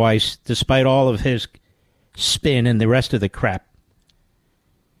David Weiss, despite all of his spin and the rest of the crap.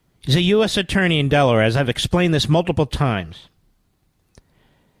 He's a U.S. attorney in Delaware, as I've explained this multiple times.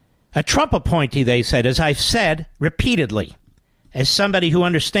 A Trump appointee, they said, as I've said repeatedly, as somebody who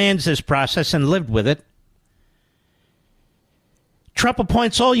understands this process and lived with it. Trump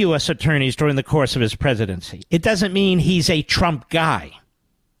appoints all U.S. attorneys during the course of his presidency. It doesn't mean he's a Trump guy.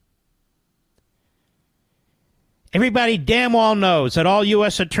 Everybody damn well knows that all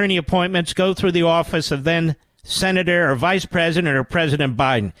U.S. attorney appointments go through the office of then Senator or Vice President or President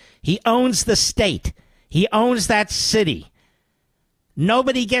Biden. He owns the state. He owns that city.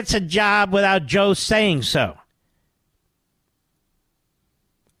 Nobody gets a job without Joe saying so.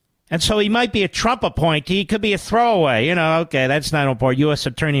 And so he might be a Trump appointee. He could be a throwaway. You know, okay, that's not important. U.S.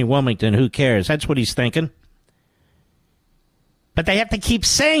 Attorney in Wilmington, who cares? That's what he's thinking. But they have to keep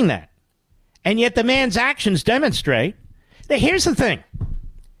saying that. And yet the man's actions demonstrate that here's the thing.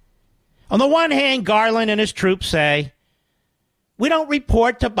 On the one hand, Garland and his troops say, we don't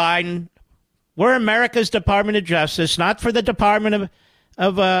report to Biden. We're America's Department of Justice, not for the Department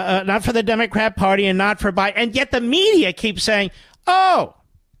not for the Democrat Party and not for Biden. And yet the media keeps saying, oh,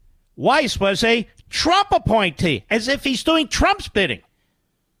 Weiss was a Trump appointee, as if he's doing Trump's bidding.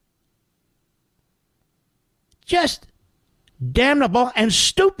 Just damnable and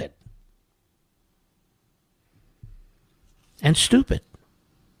stupid. And stupid.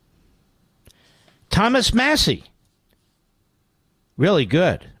 Thomas Massey. Really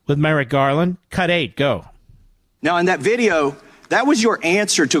good. With Merrick Garland. Cut 8. Go. Now, in that video, that was your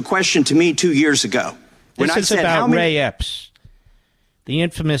answer to a question to me 2 years ago. This is about Ray Epps. The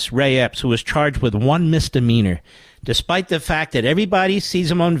infamous Ray Epps, who was charged with one misdemeanor, despite the fact that everybody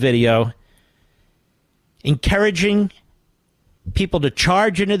sees him on video, encouraging people to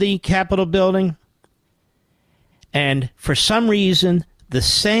charge into the Capitol building. And for some reason, the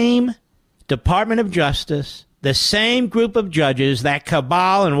same Department of Justice, the same group of judges, that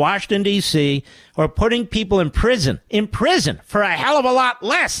cabal in Washington, D.C., are putting people in prison for a hell of a lot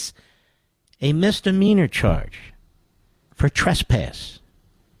less. A misdemeanor charge for trespass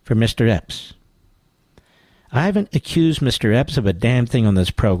for Mr. Epps. I haven't accused Mr. Epps of a damn thing on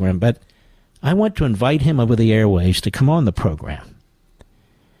this program, but I want to invite him over the airwaves to come on the program.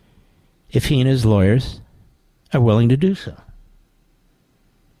 If he and his lawyers are willing to do so.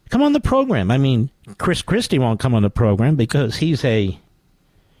 Come on the program. I mean, Chris Christie won't come on the program because he's a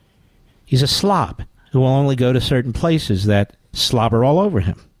slob who will only go to certain places that slobber all over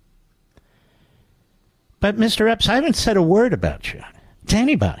him. But, Mr. Epps, I haven't said a word about you to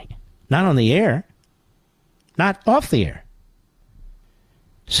anybody. Not on the air. Not off the air.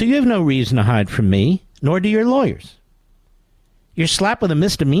 So you have no reason to hide from me, nor do your lawyers. You're slapped with a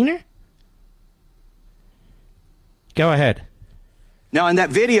misdemeanor? Go ahead. Now, in that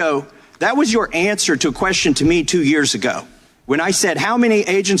video, that was your answer to a question to me 2 years ago. When I said how many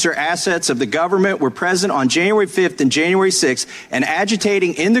agents or assets of the government were present on January 5th and January 6th and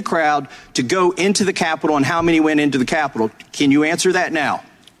agitating in the crowd to go into the Capitol and how many went into the Capitol. Can you answer that now?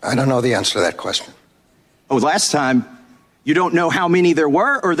 I don't know the answer to that question. Oh, last time, you don't know how many there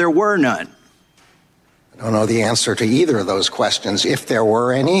were or there were none? I don't know the answer to either of those questions. If there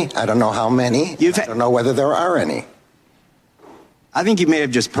were any, I don't know how many. I don't know whether there are any. I think you may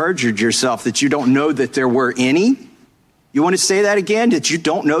have just perjured yourself that you don't know that there were any. You want to say that again, that you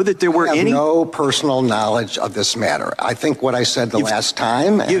don't know that there were any? I have no personal knowledge of this matter. I think what I said last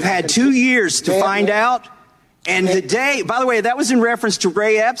time. You've had 2 years to find out. And the day, by the way, that was in reference to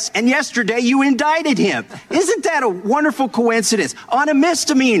Ray Epps. And yesterday you indicted him. Isn't that a wonderful coincidence? On a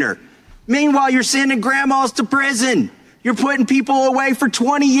misdemeanor. Meanwhile, you're sending grandmas to prison. You're putting people away for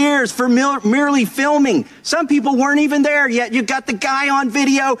 20 years for merely filming. Some people weren't even there yet. You got the guy on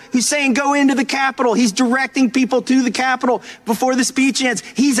video who's saying go into the Capitol. He's directing people to the Capitol before the speech ends.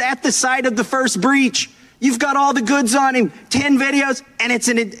 He's at the site of the first breach. You've got all the goods on him, 10 videos, and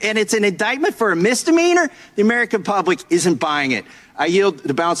it's an indictment for a misdemeanor? The American public isn't buying it. I yield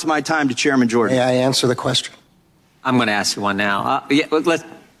the balance of my time to Chairman Jordan. May I answer the question? I'm going to ask you one now. We'll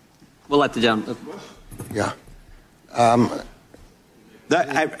let the gentleman. Yeah.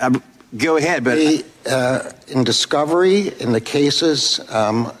 Go ahead, but in discovery, in the cases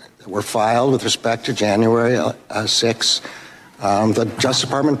that were filed with respect to January 6, the Justice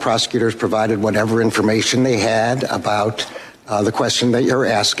Department prosecutors provided whatever information they had about the question that you're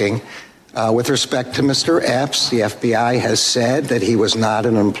asking. With respect to Mr. Epps, the FBI has said that he was not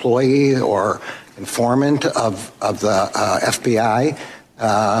an employee or informant of the FBI.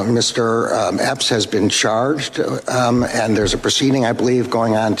 Mr. Epps has been charged, and there's a proceeding, I believe,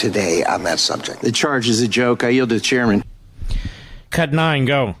 going on today on that subject. The charge is a joke. I yield to the chairman. Cut 9,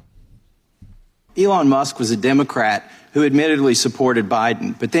 go. Elon Musk was a Democrat who admittedly supported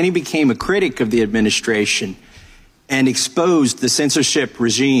Biden, but then he became a critic of the administration and exposed the censorship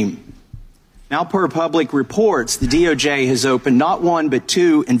regime. Now, per public reports, the DOJ has opened not one but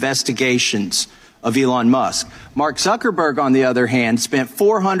 2 investigations of Elon Musk. Mark Zuckerberg, on the other hand, spent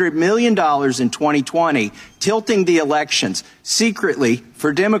 $400 million in 2020 tilting the elections secretly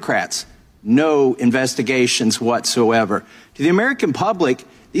for Democrats. No investigations whatsoever. To the American public,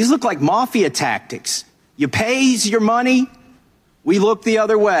 these look like mafia tactics. You pays your money, we look the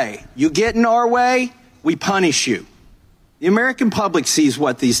other way. You get in our way, we punish you. The American public sees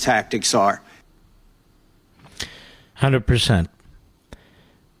what these tactics are. 100%.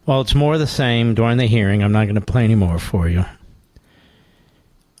 Well, it's more the same during the hearing. I'm not going to play any more for you.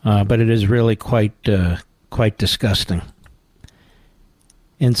 But it is really quite disgusting.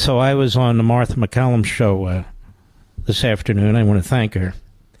 And so I was on the Martha McCallum show this afternoon. I want to thank her.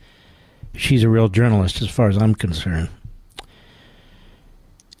 She's a real journalist as far as I'm concerned.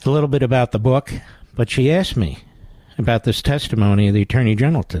 A little bit about the book, but she asked me about this testimony of the Attorney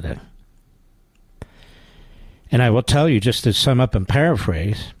General today. And I will tell you, just to sum up and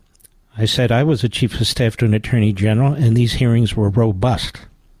paraphrase, I said I was a Chief of Staff to an Attorney General, and these hearings were robust.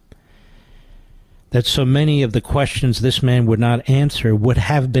 That so many of the questions this man would not answer would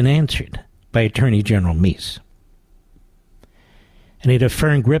have been answered by Attorney General Meese. And he had a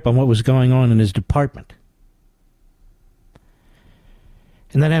firm grip on what was going on in his department.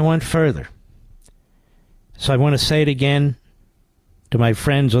 And then I went further. So I want to say it again to my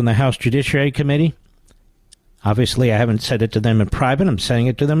friends on the House Judiciary Committee. Obviously, I haven't said it to them in private. I'm saying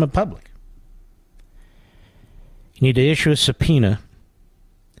it to them in public. You need to issue a subpoena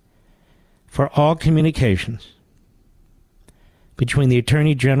for all communications between the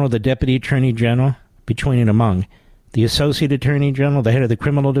Attorney General, the Deputy Attorney General, between and among the Associate Attorney General, the head of the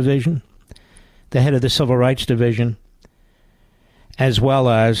Criminal Division, the head of the Civil Rights Division, as well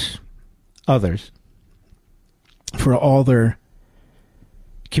as others, for all their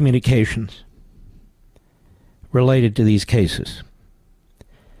communications related to these cases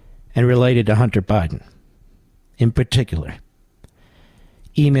and related to Hunter Biden in particular.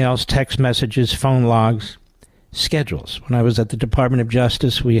 Emails, text messages, phone logs, schedules. When I was at the Department of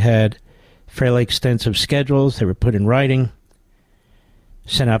Justice, we had fairly extensive schedules. They were put in writing,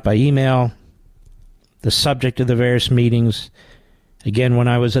 sent out by email. The subject of the various meetings. Again, when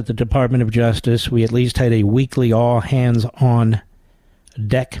I was at the Department of Justice, we at least had a weekly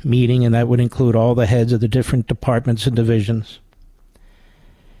all-hands-on-deck meeting, and that would include all the heads of the different departments and divisions.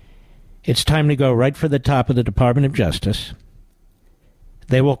 It's time to go right for the top of the Department of Justice.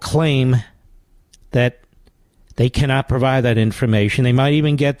 They will claim that they cannot provide that information. They might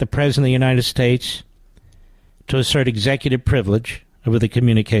even get the President of the United States to assert executive privilege over the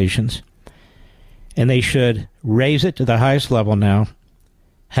communications. And they should raise it to the highest level now,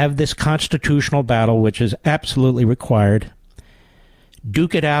 have this constitutional battle, which is absolutely required,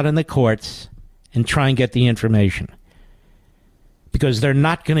 duke it out in the courts, and try and get the information. Because they're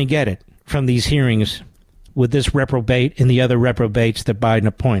not going to get it from these hearings with this reprobate and the other reprobates that Biden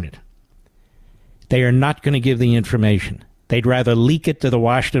appointed. They are not going to give the information. They'd rather leak it to the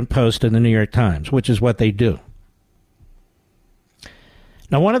Washington Post and the New York Times, which is what they do.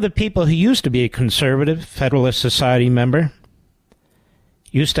 Now, one of the people who used to be a conservative Federalist Society member,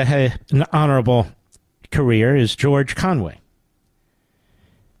 used to have an honorable career, is George Conway.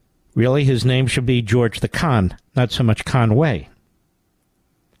 Really, his name should be George the Con, not so much Conway.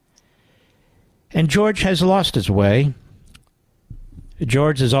 And George has lost his way.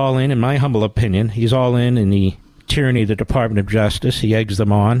 George is all in my humble opinion. He's all in the tyranny of the Department of Justice. He eggs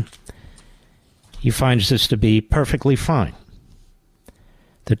them on. He finds this to be perfectly fine.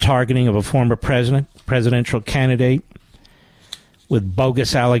 The targeting of a former presidential candidate with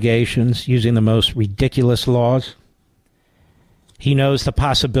bogus allegations using the most ridiculous laws. He knows the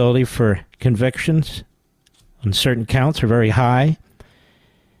possibility for convictions on certain counts are very high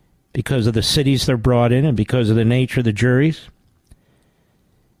because of the cities they're brought in and because of the nature of the juries.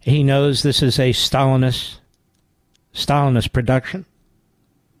 He knows this is a Stalinist production,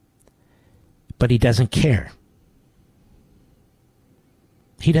 but he doesn't care.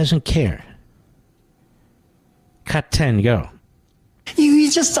 He doesn't care. Cut 10, go. He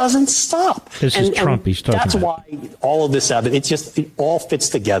just doesn't stop. This is Trump he's talking about. That's why all of this evidence, it all fits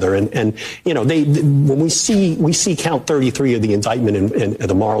together. And you know, when we see count 33 of the indictment and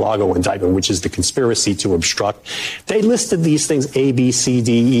the Mar-a-Lago indictment, which is the conspiracy to obstruct, they listed these things A, B, C,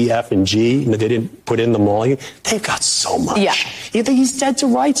 D, E, F, and G, and they didn't put in them all. They've got so much. Yeah. He's dead to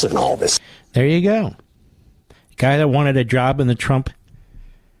rights in all this. There you go. Guy that wanted a job in the Trump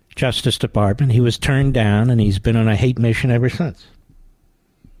Justice Department, he was turned down, and he's been on a hate mission ever since.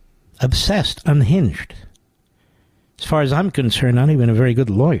 Obsessed, unhinged. As far as I'm concerned, not even a very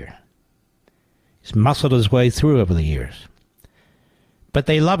good lawyer. He's muscled his way through over the years. But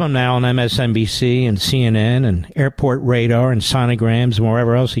they love him now on MSNBC and CNN and Airport Radar and sonograms and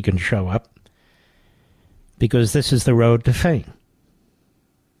wherever else he can show up. Because this is the road to fame.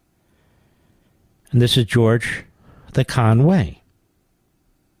 And this is George the Conway.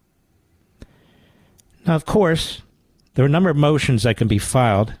 Now, of course, there are a number of motions that can be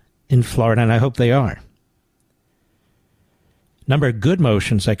filed in Florida, and I hope they are. A number of good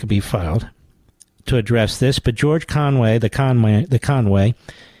motions that could be filed to address this, but George Conway, the Conway,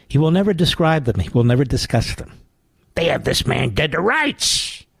 he will never describe them. He will never discuss them. They have this man dead to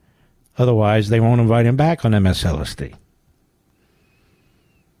rights. Otherwise, they won't invite him back on MSLSD.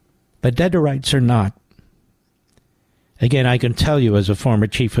 But dead to rights or not, again, I can tell you as a former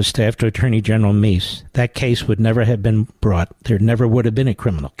chief of staff to Attorney General Meese, that case would never have been brought. There never would have been a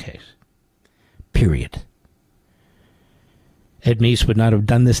criminal case. Period. Ed Meese would not have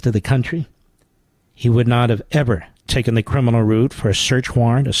done this to the country. He would not have ever taken the criminal route for a search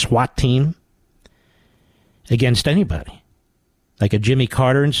warrant, a SWAT team, against anybody. Like a Jimmy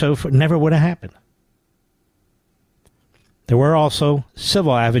Carter and so forth. Never would have happened. There were also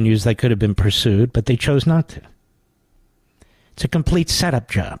civil avenues that could have been pursued, but they chose not to. It's a complete setup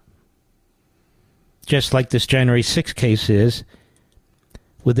job. Just like this January 6th case is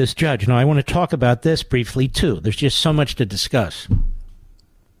with this judge. Now, I want to talk about this briefly, too. There's just so much to discuss.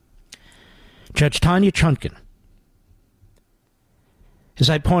 Judge Tanya Chutkan, as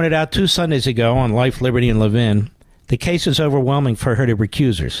I pointed out 2 Sundays ago on Life, Liberty, and Levin, the case is overwhelming for her to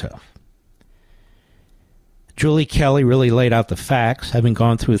recuse herself. Julie Kelly really laid out the facts, having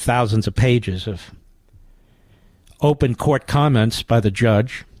gone through thousands of pages of open court comments by the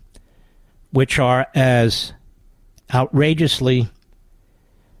judge, which are as outrageously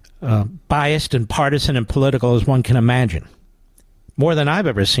biased and partisan and political as one can imagine. More than I've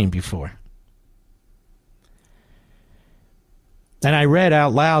ever seen before. And I read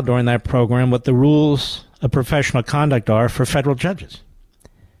out loud during that program what the rules of professional conduct are for federal judges.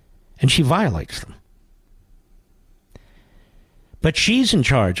 And she violates them. But she's in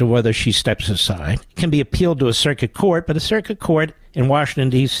charge of whether she steps aside. It can be appealed to a circuit court, but a circuit court in Washington,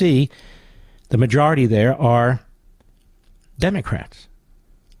 D.C., the majority there are Democrats.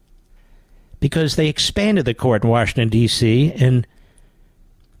 Because they expanded the court in Washington, D.C., and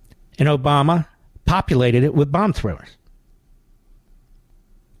Obama populated it with bomb throwers.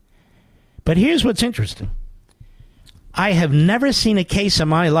 But here's what's interesting. I have never seen a case in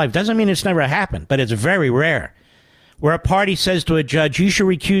my life, doesn't mean it's never happened, but it's very rare, where a party says to a judge, you should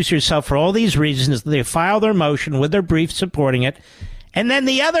recuse yourself for all these reasons. They file their motion with their brief supporting it. And then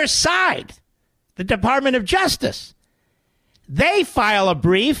the other side, the Department of Justice, they file a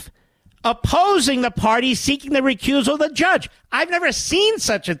brief opposing the party seeking the recusal of the judge. I've never seen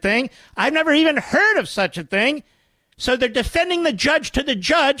such a thing. I've never even heard of such a thing. So they're defending the judge to the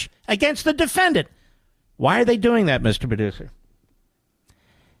judge against the defendant. Why are they doing that, Mr. Producer?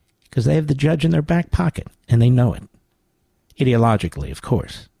 Because they have the judge in their back pocket, and they know it. Ideologically, of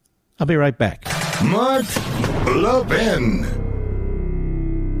course. I'll be right back. Mark Levin.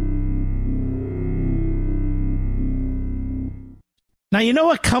 Now, you know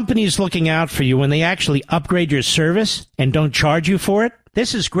what company's looking out for you when they actually upgrade your service and don't charge you for it?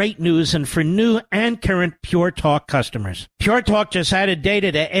 This is great news, and for new and current Pure Talk customers. Pure Talk just added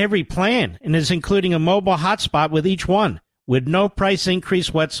data to every plan and is including a mobile hotspot with each one, with no price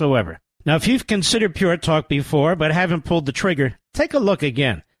increase whatsoever. Now, if you've considered Pure Talk before but haven't pulled the trigger, take a look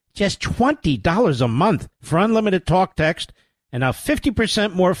again. Just $20 a month for unlimited talk text and now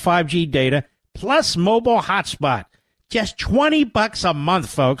 50% more 5G data plus mobile hotspot. Just $20 a month,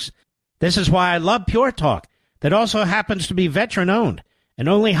 folks. This is why I love Pure Talk, that also happens to be veteran-owned and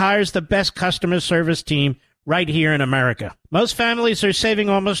only hires the best customer service team right here in America. Most families are saving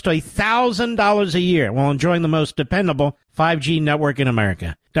almost $1,000 a year while enjoying the most dependable 5G network in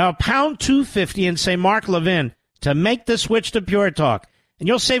America. Dial pound 250 and say Mark Levin to make the switch to Pure Talk, and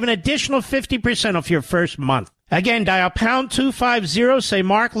you'll save an additional 50% off your first month. Again, dial pound 250, say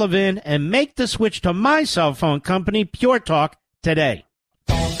Mark Levin, and make the switch to my cell phone company, Pure Talk, today.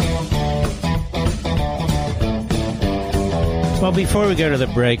 Well, before we go to the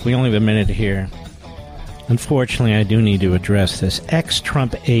break, we only have a minute here. Unfortunately, I do need to address this.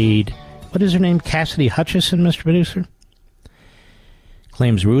 Ex-Trump aide, what is her name? Cassidy Hutchison, Mr. Producer?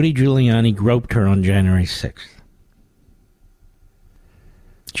 Claims Rudy Giuliani groped her on January 6th.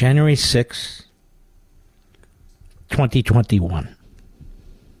 January 6th, 2021.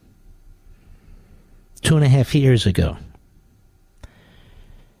 2.5 years ago.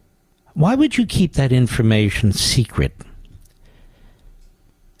 Why would you keep that information secret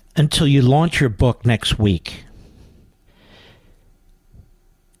until you launch your book next week?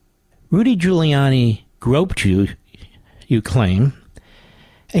 Rudy Giuliani groped you, you claim,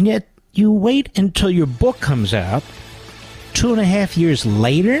 and yet you wait until your book comes out 2.5 years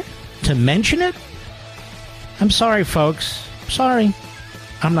later to mention it? I'm sorry, folks. Sorry.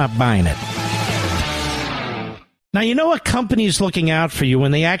 I'm not buying it. Now, you know what company's looking out for you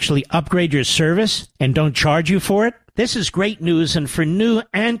when they actually upgrade your service and don't charge you for it? This is great news, and for new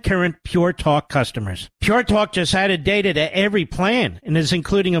and current Pure Talk customers. Pure Talk just added data to every plan and is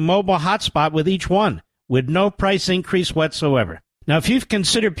including a mobile hotspot with each one, with no price increase whatsoever. Now, if you've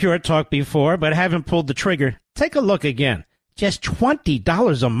considered Pure Talk before but haven't pulled the trigger, take a look again. Just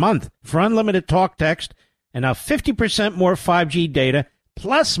 $20 a month for unlimited talk text and now 50% more 5G data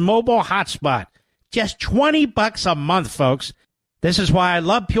plus mobile hotspot. Just $20 a month, folks. This is why I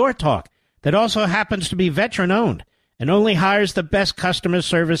love Pure Talk, that also happens to be veteran-owned and only hires the best customer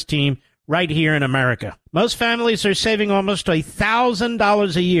service team right here in America. Most families are saving almost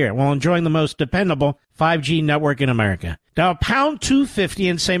 $1,000 a year while enjoying the most dependable 5G network in America. Dial pound 250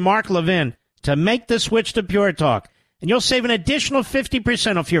 and say Mark Levin to make the switch to Pure Talk, and you'll save an additional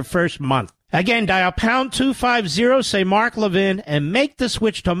 50% off your first month. Again, dial pound 250, say Mark Levin, and make the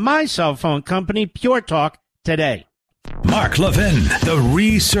switch to my cell phone company, Pure Talk, today. Mark Levin, the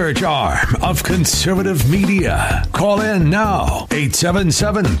research arm of conservative media. Call in now,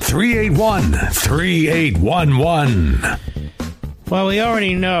 877-381-3811. Well, we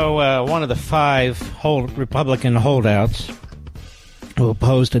already know one of the 5 Republican holdouts who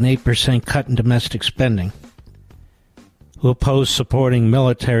opposed an 8% cut in domestic spending, who opposed supporting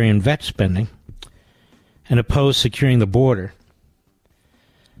military and vet spending, and opposed securing the border.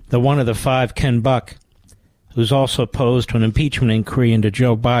 The one of the 5, Ken Buck, who's also opposed to an impeachment inquiry into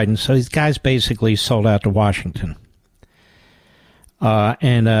Joe Biden. So these guys basically sold out to Washington.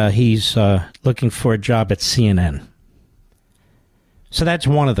 And he's looking for a job at CNN. So that's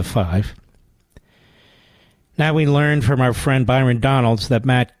one of the 5. Now we learned from our friend Byron Donalds that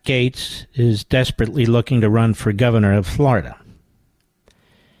Matt Gaetz is desperately looking to run for governor of Florida.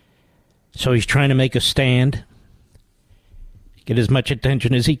 So he's trying to make a stand, get as much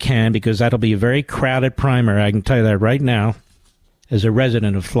attention as he can, because that'll be a very crowded primary. I can tell you that right now, as a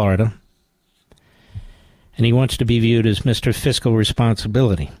resident of Florida. And he wants to be viewed as Mr. Fiscal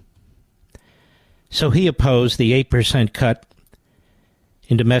Responsibility. So he opposed the 8% cut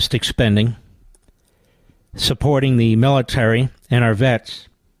in domestic spending, supporting the military and our vets,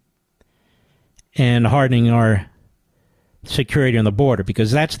 and hardening our security on the border, because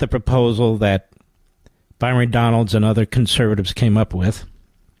that's the proposal that Byron Donalds and other conservatives came up with.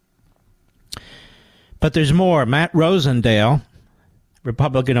 But there's more. Matt Rosendale,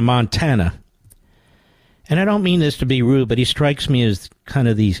 Republican of Montana, and I don't mean this to be rude, but he strikes me as kind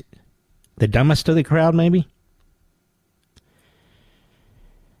of the dumbest of the crowd, maybe.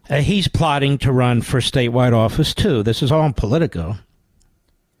 He's plotting to run for statewide office, too. This is all in Politico.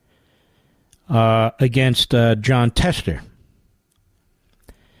 Against John Tester.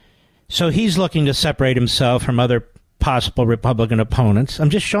 So he's looking to separate himself from other possible Republican opponents. I'm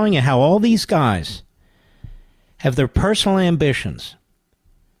just showing you how all these guys have their personal ambitions.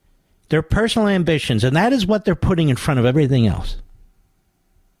 Their personal ambitions, and that is what they're putting in front of everything else.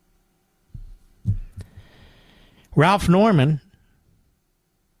 Ralph Norman,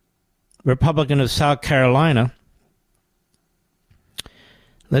 Republican of South Carolina.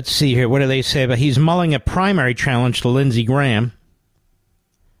 Let's see here. What do they say about? He's mulling a primary challenge to Lindsey Graham.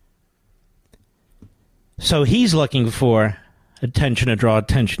 So he's looking for attention to draw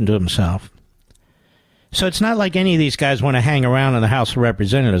attention to himself. So it's not like any of these guys want to hang around in the House of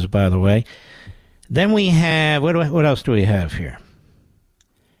Representatives, by the way. Then we have, what else do we have here?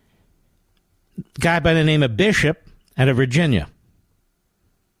 Guy by the name of Bishop out of Virginia.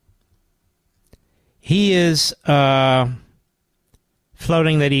 He is floating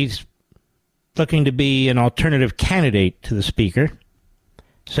that he's looking to be an alternative candidate to the Speaker.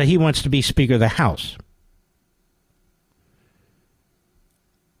 So he wants to be Speaker of the House.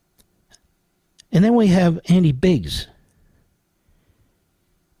 And then we have Andy Biggs,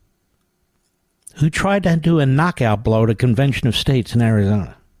 who tried to do a knockout blow to Convention of States in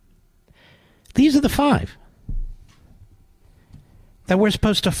Arizona. These are the five that we're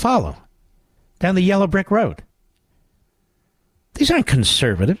supposed to follow down the yellow brick road. These aren't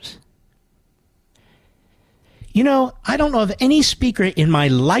conservatives. You know, I don't know of any speaker in my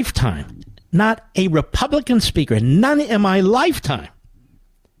lifetime, not a Republican speaker, none in my lifetime,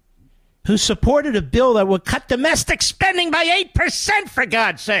 who supported a bill that would cut domestic spending by 8%, for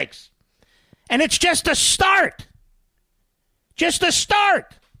God's sakes. And it's just a start. Just a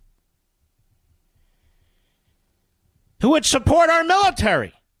start. Who would support our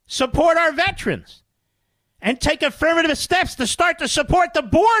military, support our veterans, and take affirmative steps to start to support the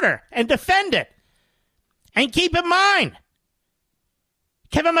border and defend it. And keep in mind,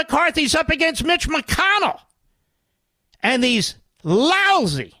 Kevin McCarthy's up against Mitch McConnell. And these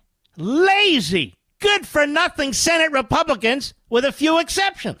lousy, lazy, good-for-nothing Senate Republicans, with a few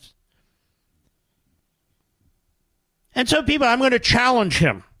exceptions. And so people, I'm going to challenge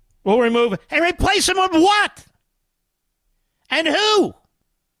him. We'll remove it. And replace him with what? And who?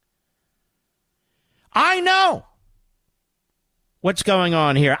 I know what's going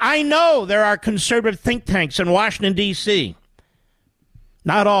on here. I know there are conservative think tanks in Washington, D.C.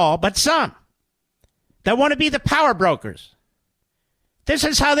 Not all, but some, that want to be the power brokers. This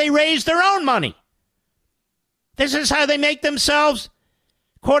is how they raise their own money. This is how they make themselves,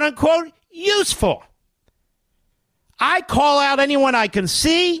 quote unquote, useful. I call out anyone I can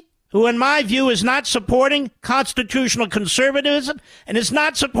see who, in my view, is not supporting constitutional conservatism and is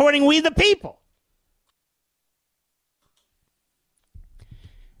not supporting we the people.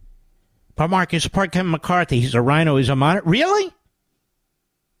 But Mark, you support Kevin McCarthy. He's a rhino. He's a moderate. Really?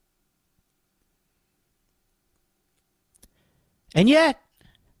 And yet,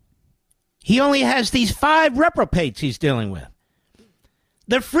 he only has these 5 reprobates he's dealing with.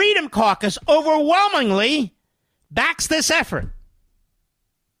 The Freedom Caucus overwhelmingly backs this effort.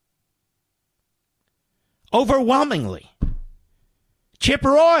 Overwhelmingly. Chip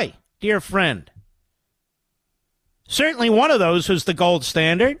Roy, dear friend. Certainly one of those who's the gold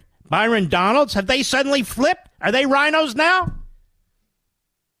standard. Byron Donalds, have they suddenly flipped? Are they rhinos now?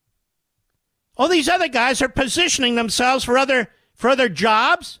 All these other guys are positioning themselves for other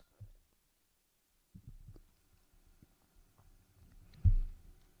jobs.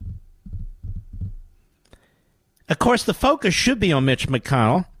 Of course, the focus should be on Mitch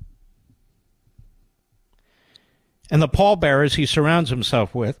McConnell and the pallbearers he surrounds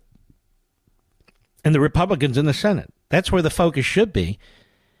himself with and the Republicans in the Senate. That's where the focus should be,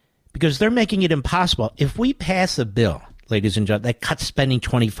 because they're making it impossible. If we pass a bill, ladies and gentlemen, that cuts spending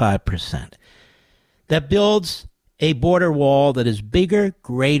 25%, that builds a border wall that is bigger,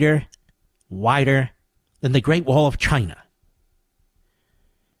 greater, wider than the Great Wall of China.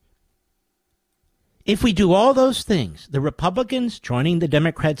 If we do all those things, the Republicans joining the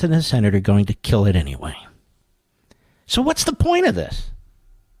Democrats in the Senate are going to kill it anyway. So what's the point of this?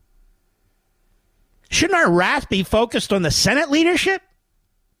 Shouldn't our wrath be focused on the Senate leadership?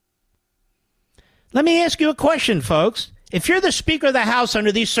 Let me ask you a question, folks. If you're the Speaker of the House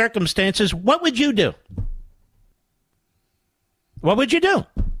under these circumstances, what would you do? What would you do?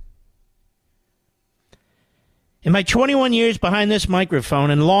 In my 21 years behind this microphone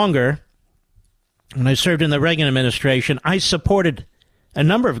and longer, when I served in the Reagan administration, I supported a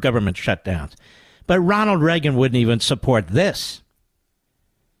number of government shutdowns. But Ronald Reagan wouldn't even support this.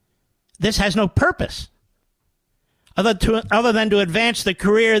 This has no purpose other than to advance the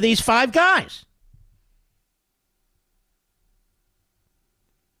career of these five guys.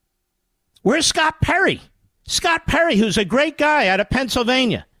 Where's Scott Perry? Scott Perry, who's a great guy out of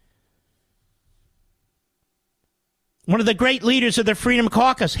Pennsylvania. One of the great leaders of the Freedom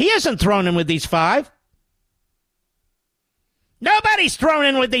Caucus. He isn't thrown in with these five. Nobody's thrown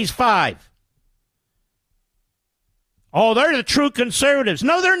in with these five. Oh, they're the true conservatives.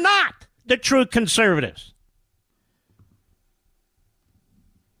 No, they're not the true conservatives.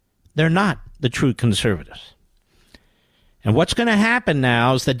 They're not the true conservatives. And what's going to happen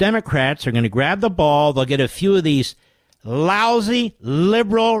now is the Democrats are going to grab the ball. They'll get a few of these lousy,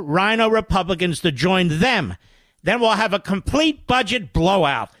 liberal, rhino Republicans to join them. Then we'll have a complete budget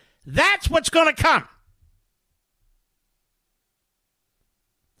blowout. That's what's going to come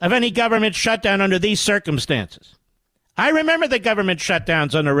of any government shutdown under these circumstances. I remember the government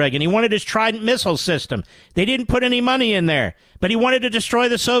shutdowns under Reagan. He wanted his Trident missile system. They didn't put any money in there, but he wanted to destroy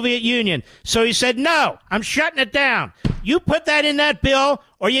the Soviet Union. So he said, no, I'm shutting it down. You put that in that bill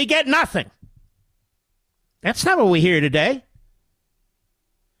or you get nothing. That's not what we hear today.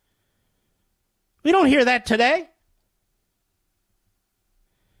 We don't hear that today.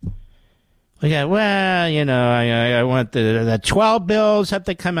 We got, well, you know, I want the 12 bills have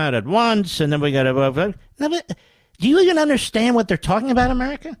to come out at once, and then we got to... Do you even understand what they're talking about,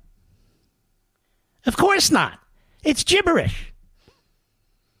 America? Of course not. It's gibberish.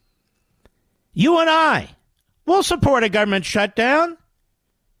 You and I will support a government shutdown.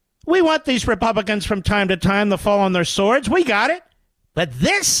 We want these Republicans from time to time to fall on their swords. We got it. But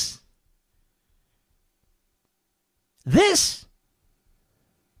this...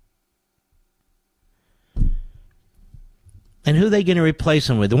 And who are they going to replace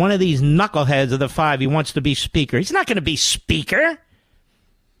him with? One of these knuckleheads of the five. He wants to be Speaker. He's not going to be Speaker.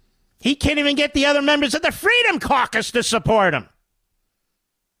 He can't even get the other members of the Freedom Caucus to support him.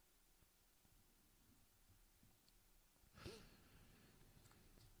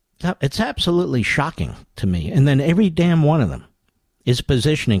 It's absolutely shocking to me. And then every damn one of them is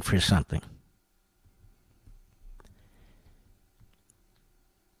positioning for something.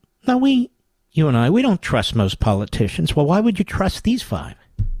 Now, you and I, we don't trust most politicians. Well, why would you trust these five?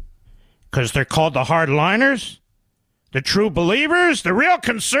 Because they're called the hardliners? The true believers? The real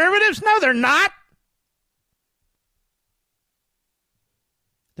conservatives? No, they're not.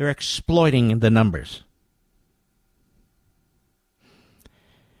 They're exploiting the numbers.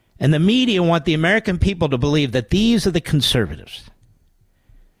 And the media want the American people to believe that these are the conservatives.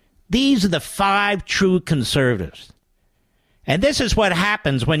 These are the five true conservatives. And this is what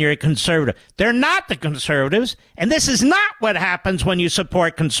happens when you're a conservative. They're not the conservatives, and this is not what happens when you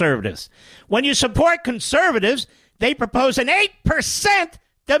support conservatives. When you support conservatives, they propose an 8%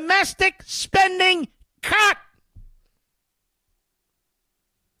 domestic spending cut.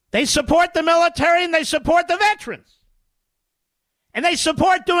 They support the military and they support the veterans. And they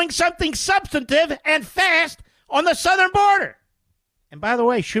support doing something substantive and fast on the southern border. And by the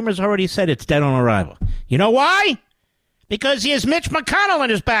way, Schumer's already said it's dead on arrival. You know why? Because he has Mitch McConnell in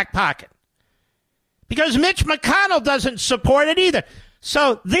his back pocket. Because Mitch McConnell doesn't support it either.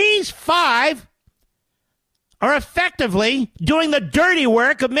 So these five are effectively doing the dirty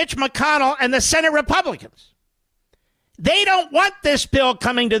work of Mitch McConnell and the Senate Republicans. They don't want this bill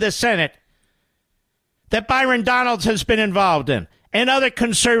coming to the Senate that Byron Donalds has been involved in and other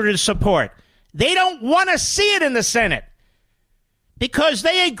conservatives support. They don't want to see it in the Senate because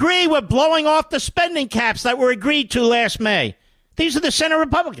they agree with blowing off the spending caps that were agreed to last May. These are the Senate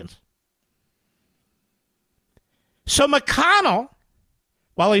Republicans. So McConnell,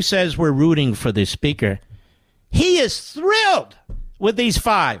 while he says we're rooting for the Speaker, he is thrilled with these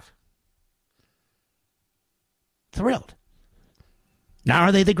five. Thrilled. Now,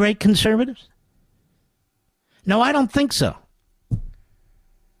 are they the great conservatives? No, I don't think so.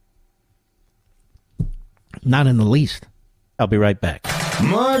 Not in the least. I'll be right back.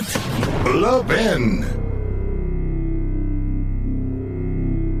 Mark Levin.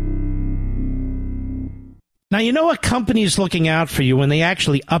 Now, you know what company's looking out for you when they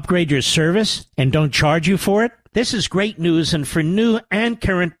actually upgrade your service and don't charge you for it? This is great news, and for new and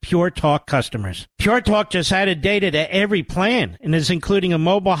current Pure Talk customers. Pure Talk just added data to every plan and is including a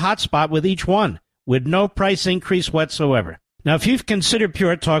mobile hotspot with each one, with no price increase whatsoever. Now, if you've considered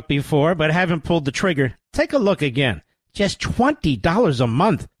Pure Talk before but haven't pulled the trigger, take a look again. Just $20 a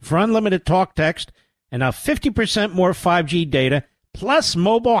month for unlimited talk text and now 50% more 5G data plus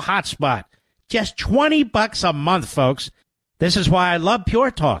mobile hotspot. Just $20 a month, folks. This is why I love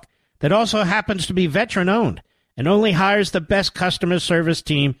Pure Talk, that also happens to be veteran-owned and only hires the best customer service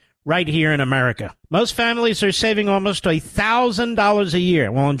team right here in America. Most families are saving almost $1,000 a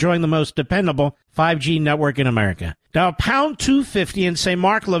year while enjoying the most dependable 5G network in America. Dial pound 250 and say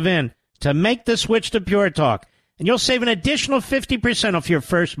Mark Levin to make the switch to Pure Talk, and you'll save an additional 50% off your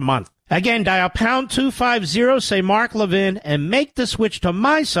first month. Again, dial pound 250, say Mark Levin, and make the switch to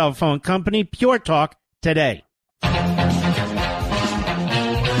my cell phone company, Pure Talk, today.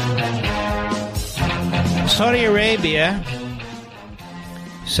 Saudi Arabia,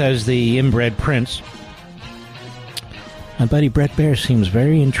 says the inbred prince. My buddy Brett Baer seems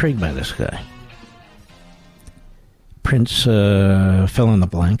very intrigued by this guy. Prince fill in the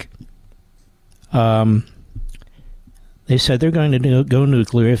blank. They said they're going to go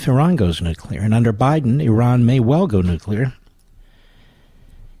nuclear if Iran goes nuclear. And under Biden, Iran may well go nuclear.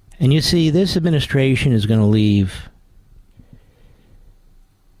 And you see, this administration is going to leave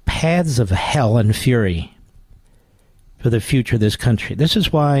paths of hell and fury for the future of this country. This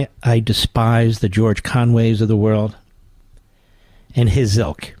is why I despise the George Conways of the world and his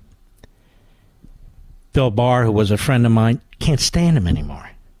ilk. Bill Barr, who was a friend of mine, can't stand him anymore.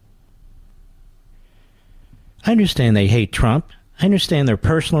 I understand they hate Trump. I understand their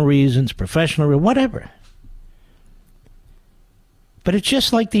personal reasons, professional reasons, whatever. But it's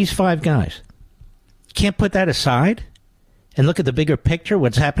just like these five guys. You can't put that aside and look at the bigger picture,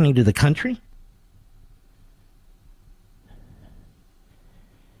 what's happening to the country.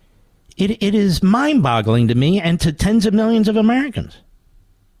 It is mind-boggling to me and to tens of millions of Americans.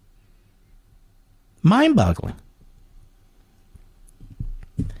 Mind-boggling.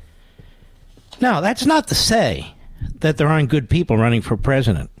 Now, that's not to say that there aren't good people running for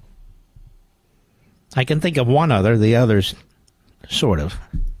president. I can think of one other, the others, sort of.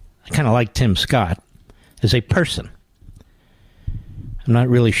 I kind of like Tim Scott as a person. I'm not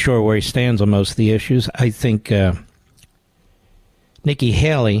really sure where he stands on most of the issues. I think Nikki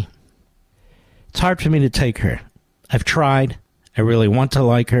Haley, it's hard for me to take her. I've tried. I really want to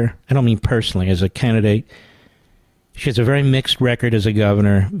like her. I don't mean personally as a candidate. She has a very mixed record as a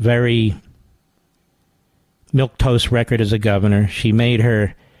governor, very milquetoast record as a governor. She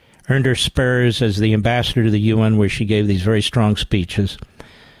earned her spurs as the ambassador to the UN, where she gave these very strong speeches.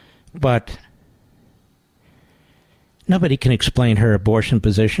 But nobody can explain her abortion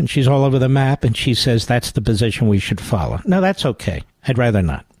position. She's all over the map, and she says that's the position we should follow. No, that's okay. I'd rather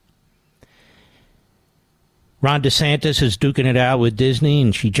not. Ron DeSantis is duking it out with Disney,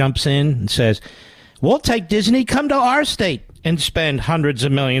 and she jumps in and says, we'll take Disney, come to our state, and spend hundreds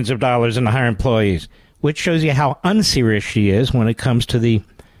of millions of dollars and hire employees, which shows you how unserious she is when it comes to the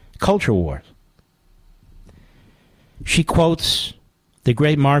culture wars. She quotes the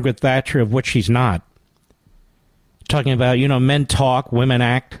great Margaret Thatcher, of which she's not, talking about, men talk, women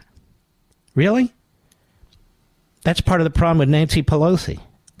act. Really? That's part of the problem with Nancy Pelosi,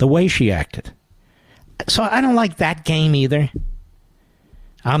 the way she acted. So I don't like that game either.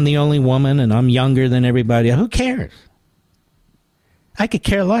 I'm the only woman and I'm younger than everybody. Who cares? I could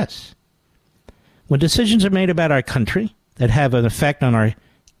care less. When decisions are made about our country that have an effect on our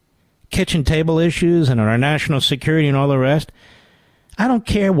kitchen table issues and on our national security and all the rest, I don't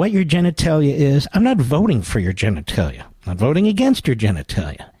care what your genitalia is. I'm not voting for your genitalia. I'm not voting against your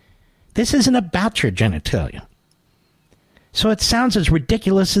genitalia. This isn't about your genitalia. So it sounds as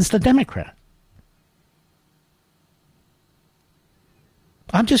ridiculous as the Democrat.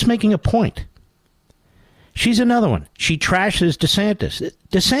 I'm just making a point. She's another one. She trashes DeSantis.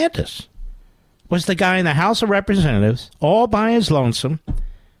 DeSantis was the guy in the House of Representatives, all by his lonesome,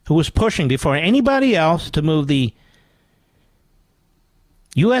 who was pushing before anybody else to move the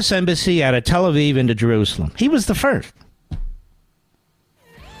U.S. Embassy out of Tel Aviv into Jerusalem. He was the first.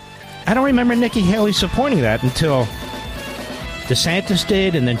 I don't remember Nikki Haley supporting that until DeSantis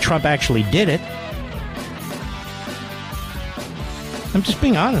did, and then Trump actually did it. I'm just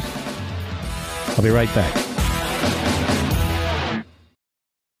being honest. I'll be right back.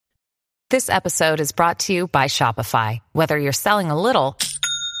 This episode is brought to you by Shopify. Whether you're selling a little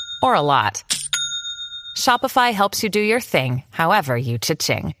or a lot, Shopify helps you do your thing, however you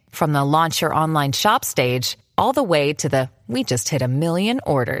cha-ching. From the launch your online shop stage, all the way to the we just hit 1 million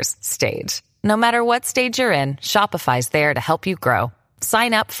orders stage. No matter what stage you're in, Shopify's there to help you grow.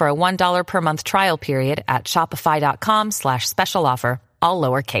 Sign up for a $1 per month trial period at shopify.com/special offer, all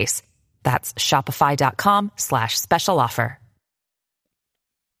lowercase. That's shopify.com/special offer.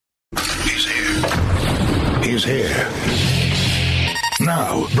 He's here.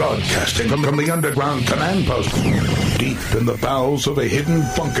 Now, broadcasting from the underground command post, deep in the bowels of a hidden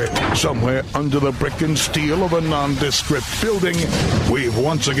bunker, somewhere under the brick and steel of a nondescript building, we've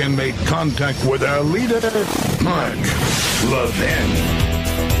once again made contact with our leader, Mark Levin.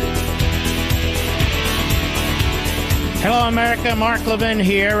 Hello, America. Mark Levin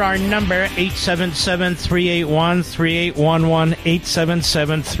here. Our number, 877-381-3811,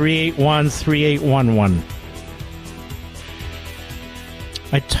 877-381-3811.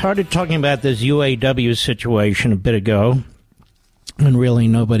 I started talking about this UAW situation a bit ago, and really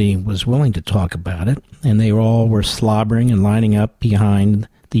nobody was willing to talk about it, and they all were slobbering and lining up behind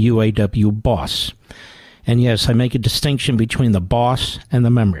the UAW boss. And yes, I make a distinction between the boss and the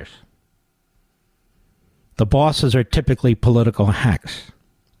members. The bosses are typically political hacks.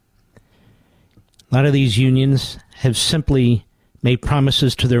 A lot of these unions have simply made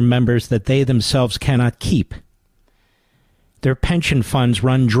promises to their members that they themselves cannot keep. Their pension funds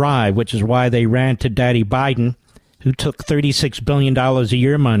run dry, which is why they ran to Daddy Biden, who took $36 billion a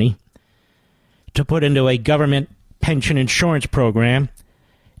year money to put into a government pension insurance program.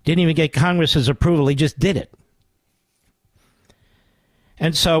 Didn't even get Congress's approval. He just did it.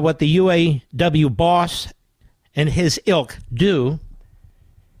 And so what the UAW boss and his ilk do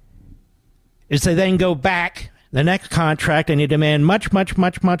is they then go back the next contract and they demand much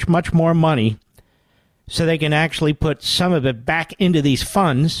more money so they can actually put some of it back into these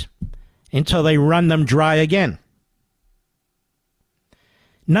funds until they run them dry again.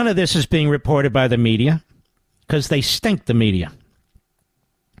 None of this is being reported by the media because they stink, the media.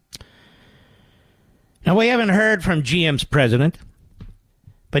 Now, we haven't heard from GM's president,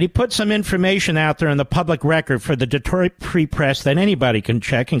 but he put some information out there in the public record for the Detroit Free Press that anybody can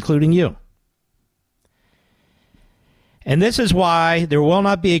check, including you. And this is why there will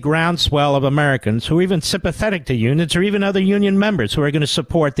not be a groundswell of Americans who are even sympathetic to unions or even other union members who are going to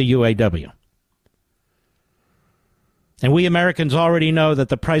support the UAW. And we Americans already know that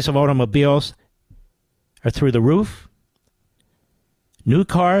the price of automobiles are through the roof. New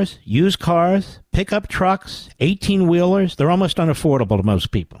cars, used cars, pickup trucks, 18-wheelers, they're almost unaffordable to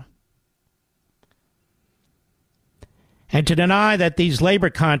most people. And to deny that these labor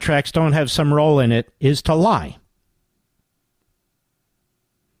contracts don't have some role in it is to lie.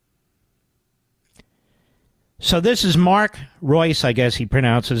 So this is Mark Royce, I guess he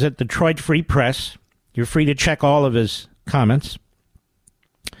pronounces it, Detroit Free Press. You're free to check all of his comments.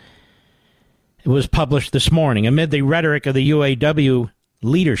 It was published this morning. Amid the rhetoric of the UAW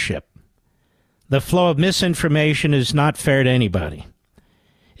leadership, the flow of misinformation is not fair to anybody.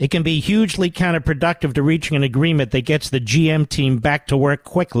 It can be hugely counterproductive to reaching an agreement that gets the GM team back to work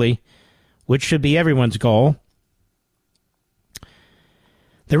quickly, which should be everyone's goal.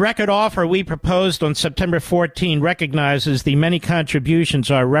 The record offer we proposed on September 14 recognizes the many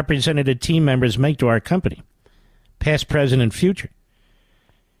contributions our representative team members make to our company, past, present, and future.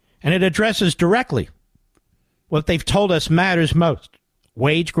 And it addresses directly what they've told us matters most: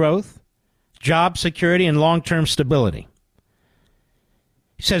 wage growth, job security, and long-term stability.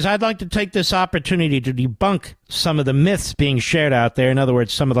 He says, I'd like to take this opportunity to debunk some of the myths being shared out there. In other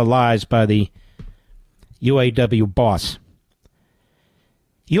words, some of the lies by the UAW boss.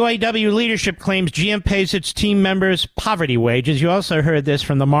 UAW leadership claims GM pays its team members poverty wages. You also heard this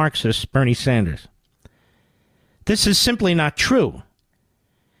from the Marxist, Bernie Sanders. This is simply not true.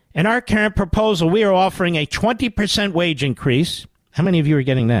 In our current proposal, we are offering a 20% wage increase. How many of you are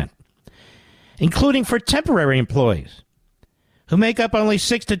getting that? Including for temporary employees, who make up only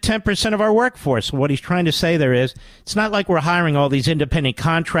 6 to 10% of our workforce. What he's trying to say there is, it's not like we're hiring all these independent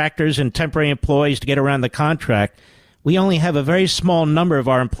contractors and temporary employees to get around the contract. We only have a very small number of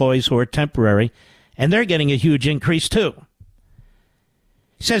our employees who are temporary, and they're getting a huge increase too.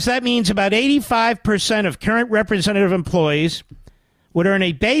 He says that means about 85% of current representative employees would earn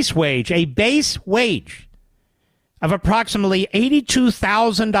a base wage of approximately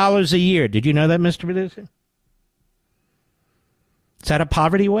 $82,000 a year. Did you know that, Mr. Producer? Is that a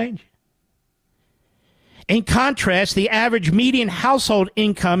poverty wage? In contrast, the average median household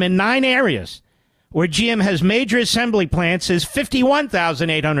income in 9 areas where GM has major assembly plants, is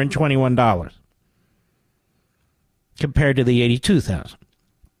 $51,821 compared to the $82,000.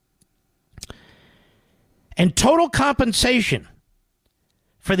 And total compensation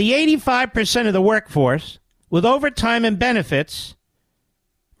for the 85% of the workforce with overtime and benefits,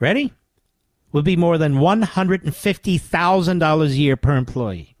 ready, would be more than $150,000 a year per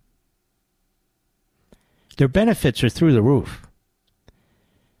employee. Their benefits are through the roof.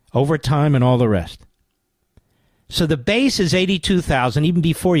 Overtime and all the rest. So the base is $82,000 even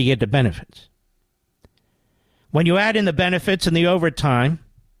before you get the benefits. When you add in the benefits and the overtime,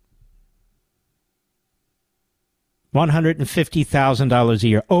 $150,000 a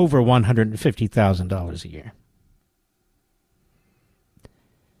year, over $150,000 a year.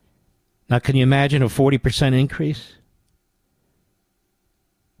 Now, can you imagine a 40% increase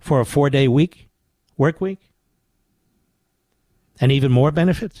for a 4-day work week? And even more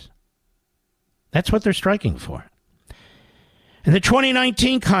benefits? That's what they're striking for. In the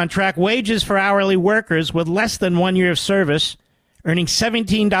 2019 contract, wages for hourly workers with less than 1 year of service, earning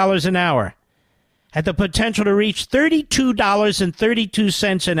 $17 an hour, had the potential to reach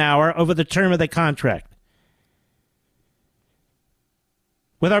 $32.32 an hour over the term of the contract.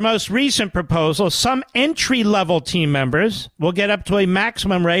 With our most recent proposal, some entry-level team members will get up to a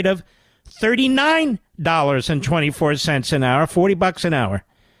maximum rate of $39.24 an hour, $40 an hour,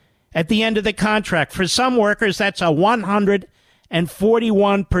 at the end of the contract. For some workers, that's a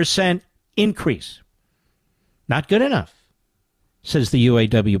 141% increase. Not good enough, says the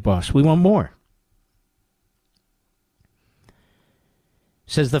UAW boss. We want more.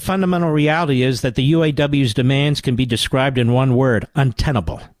 Says the fundamental reality is that the UAW's demands can be described in one word: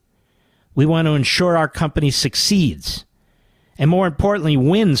 untenable. We want to ensure our company succeeds, and more importantly,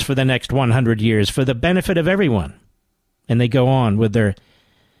 wins for the next 100 years for the benefit of everyone. And they go on with their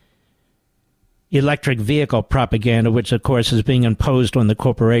electric vehicle propaganda, which, of course, is being imposed on the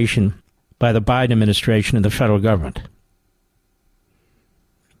corporation by the Biden administration and the federal government.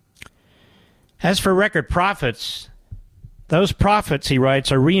 As for record profits, those profits, he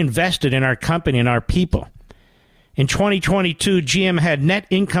writes, are reinvested in our company and our people. In 2022, GM had net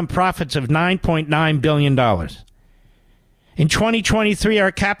income profits of $9.9 billion. In 2023,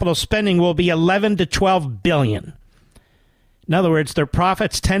 our capital spending will be $11 to $12 billion. In other words, their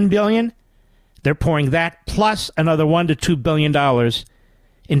profits, $10 billion, they're pouring that plus another $1 to $2 billion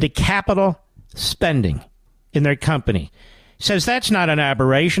into capital spending in their company. He says that's not an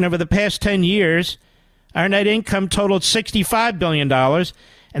aberration. Over the past 10 years, our net income totaled $65 billion,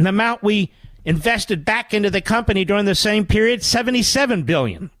 and the amount we invested back into the company during the same period, $77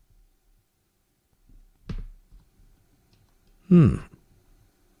 billion. He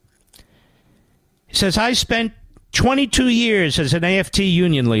says, I spent 22 years as an AFT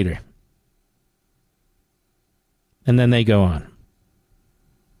union leader. And then they go on.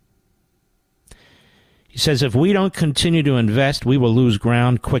 He says, if we don't continue to invest, we will lose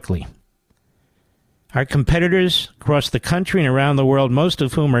ground quickly. Our competitors across the country and around the world, most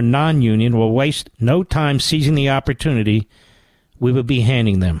of whom are non-union, will waste no time seizing the opportunity we will be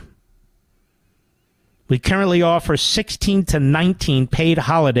handing them. We currently offer 16 to 19 paid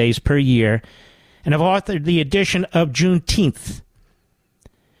holidays per year and have authored the addition of Juneteenth.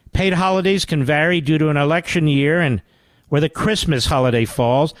 Paid holidays can vary due to an election year and where the Christmas holiday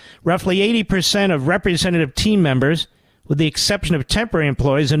falls. Roughly 80% of representative team members, with the exception of temporary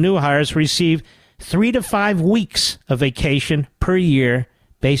employees and new hires, receive 3 to 5 weeks of vacation per year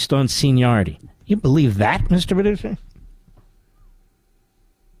based on seniority. You believe that, Mr. Producer?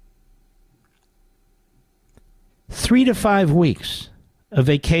 3 to 5 weeks of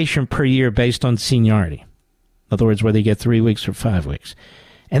vacation per year based on seniority. In other words, whether you get 3 weeks or 5 weeks.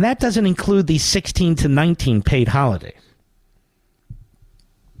 And that doesn't include the 16 to 19 paid holidays.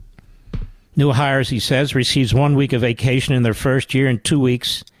 New hires, he says, receives 1 week of vacation in their first year and 2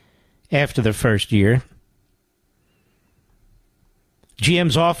 weeks after the first year.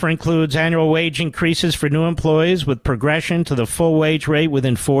 GM's offer includes annual wage increases for new employees with progression to the full wage rate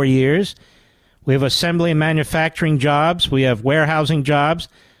within 4 years. We have assembly and manufacturing jobs. We have warehousing jobs.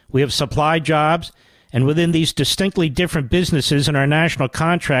 We have supply jobs. And within these distinctly different businesses in our national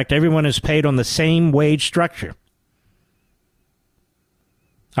contract, everyone is paid on the same wage structure.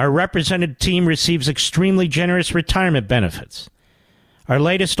 Our represented team receives extremely generous retirement benefits. Our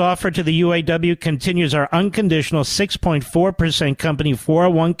latest offer to the UAW continues our unconditional 6.4% company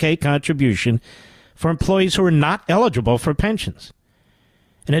 401k contribution for employees who are not eligible for pensions.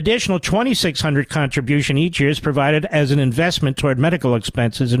 An additional $2,600 contribution each year is provided as an investment toward medical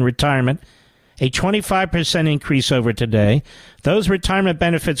expenses in retirement a 25% increase over today. Those retirement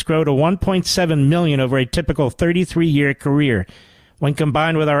benefits grow to $1.7 million over a typical 33-year career. When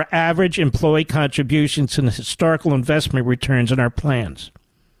combined with our average employee contributions and historical investment returns in our plans.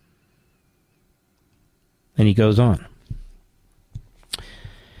 And he goes on.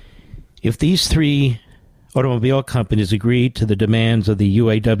 If these three automobile companies agree to the demands of the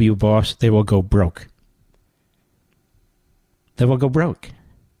UAW boss, they will go broke. They will go broke.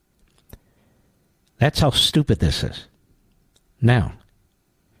 That's how stupid this is. Now,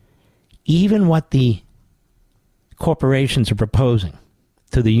 even what the corporations are proposing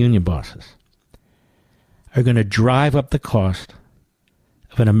to the union bosses are going to drive up the cost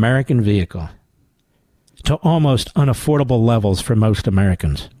of an American vehicle to almost unaffordable levels for most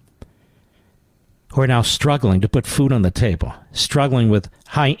Americans who are now struggling to put food on the table, struggling with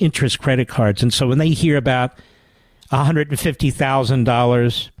high interest credit cards. And so when they hear about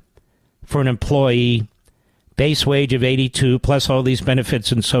 $150,000 for an employee, base wage of $82 plus all these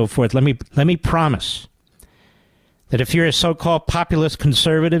benefits and so forth, let me promise that if you're a so-called populist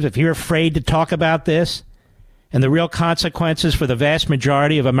conservative, if you're afraid to talk about this and the real consequences for the vast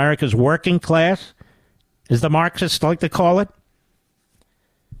majority of America's working class, as the Marxists like to call it,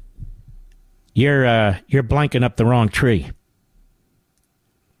 you're blanking up the wrong tree.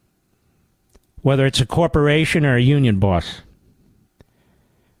 Whether it's a corporation or a union boss,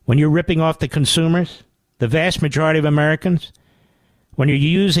 when you're ripping off the consumers, the vast majority of Americans, when you're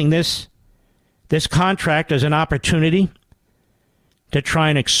using this contract as an opportunity to try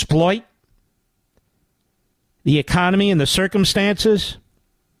and exploit the economy and the circumstances,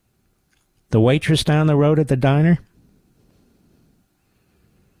 the waitress down the road at the diner,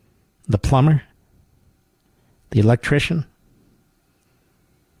 the plumber, the electrician,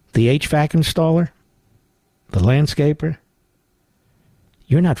 the HVAC installer, the landscaper,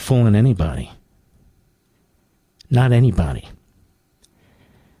 you're not fooling anybody. Not anybody.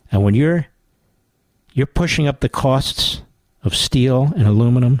 And when you're pushing up the costs of steel and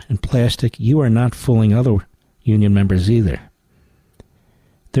aluminum and plastic, you are not fooling other union members either.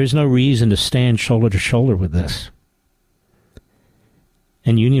 There's no reason to stand shoulder to shoulder with this.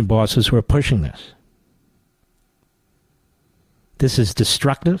 And union bosses who are pushing this. This is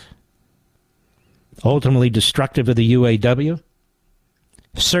destructive, ultimately destructive of the UAW,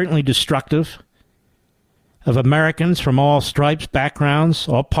 certainly destructive of Americans from all stripes, backgrounds,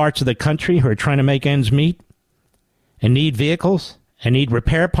 all parts of the country who are trying to make ends meet and need vehicles and need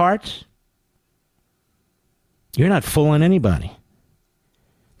repair parts. You're not fooling anybody.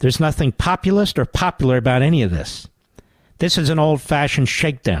 There's nothing populist or popular about any of this. This is an old-fashioned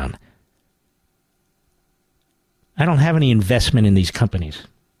shakedown. I don't have any investment in these companies.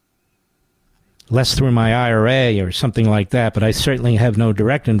 Less through my IRA or something like that, but I certainly have no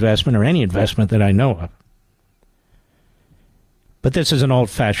direct investment or any investment that I know of. But this is an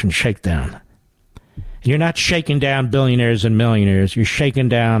old-fashioned shakedown. You're not shaking down billionaires and millionaires. You're shaking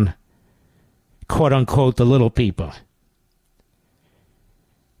down, quote-unquote, the little people.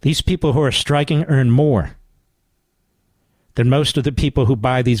 These people who are striking earn more than most of the people who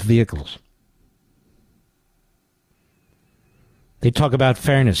buy these vehicles. They talk about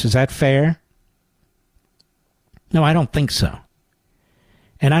fairness. Is that fair? No, I don't think so.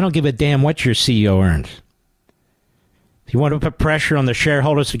 And I don't give a damn what your CEO earns. If you want to put pressure on the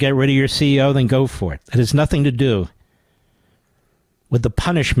shareholders to get rid of your CEO, then go for it. It has nothing to do with the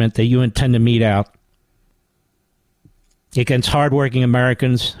punishment that you intend to mete out against hardworking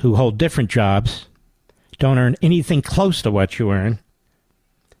Americans who hold different jobs, don't earn anything close to what you earn,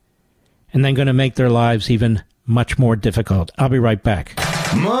 and then going to make their lives even much more difficult. I'll be right back.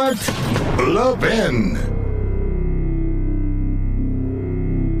 Mark Levin.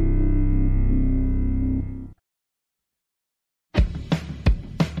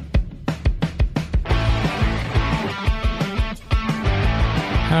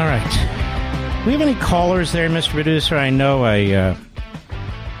 All right. Do we have any callers there, Mr. Producer? I know we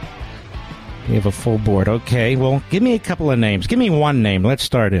have a full board. Okay, well, give me a couple of names. Give me one name. Let's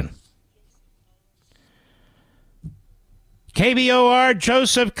start in. KBOR,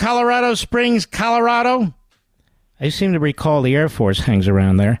 Joseph, Colorado Springs, Colorado. I seem to recall the Air Force hangs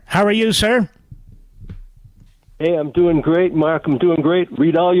around there. How are you, sir? Hey, I'm doing great, Mark. I'm doing great.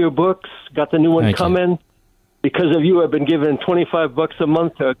 Read all your books. Got the new one coming. Because of you, I've been given $25 a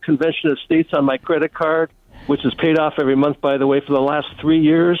month to a convention of states on my credit card, which is paid off every month, by the way, for the last 3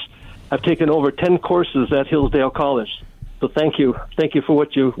 years. I've taken over 10 courses at Hillsdale College. So thank you. Thank you for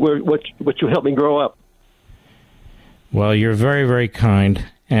what you helped me grow up. Well, you're very, very kind.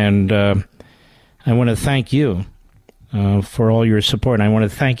 And I want to thank you for all your support. And I want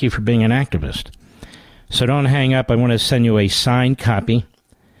to thank you for being an activist. So don't hang up. I want to send you a signed copy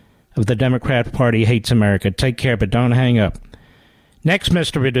of The Democrat Party Hates America. Take care, but don't hang up. Next,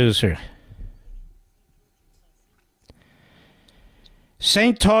 Mr. Producer.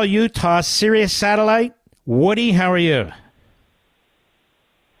 St. Paul, Utah, Sirius Satellite. Woody, how are you?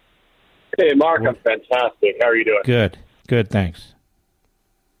 Hey, Mark, I'm fantastic. How are you doing? Good. Good, thanks.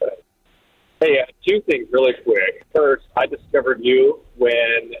 Hey, two things really quick. First, I discovered you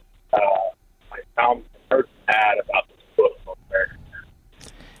when I found the first ad about this book on American.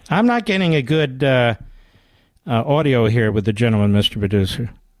 I'm not getting a good audio here with the gentleman, Mr. Producer.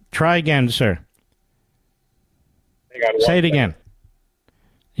 Try again, sir. Say it again.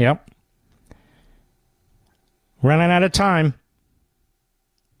 Yep. Running out of time.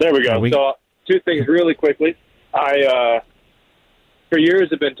 There we go. So, two things really quickly. I, for years,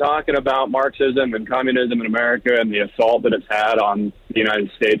 have been talking about Marxism and communism in America and the assault that it's had on the United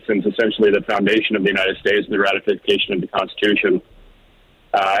States since essentially the foundation of the United States and the ratification of the Constitution.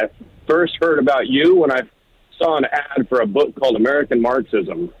 I first heard about you when I saw an ad for a book called American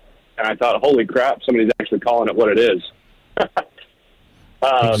Marxism, and I thought, holy crap, somebody's actually calling it what it is.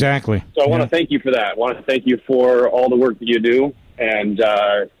 Exactly. So I want to thank you for that. I want to thank you for all the work that you do. And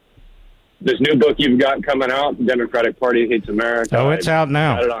this new book you've got coming out, The Democratic Party Hates America. Oh, it's out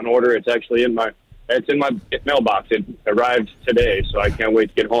now. I got it on order. It's actually in my mailbox. It arrived today, so I can't wait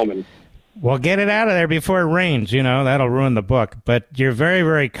to get home. And well, get it out of there before it rains. You know, that'll ruin the book. But you're very,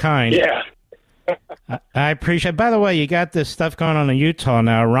 very kind. Yeah. I appreciate it. By the way, you got this stuff going on in Utah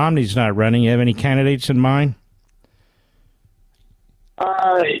now. Romney's not running. You have any candidates in mind?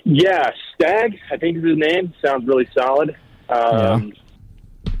 Yeah, Stagg, I think is his name. Sounds really solid. So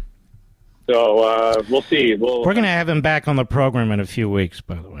we'll see. We're going to have him back on the program in a few weeks,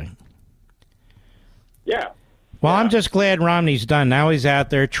 by the way. Yeah. Well, I'm just glad Romney's done. Now he's out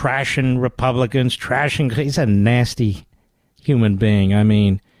there trashing Republicans, he's a nasty human being. I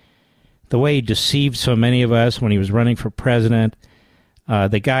mean, the way he deceived so many of us when he was running for president.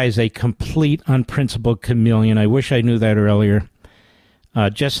 The guy is a complete unprincipled chameleon. I wish I knew that earlier.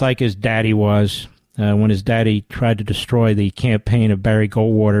 Just like his daddy was when his daddy tried to destroy the campaign of Barry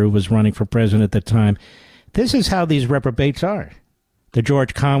Goldwater, who was running for president at the time. This is how these reprobates are. The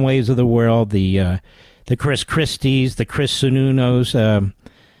George Conways of the world, the Chris Christies, the Chris Sununos,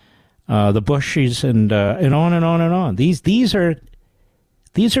 the Bushes, and on and on and on. These are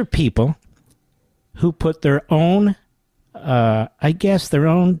people who put their own, their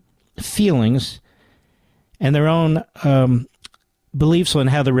own feelings and their own beliefs on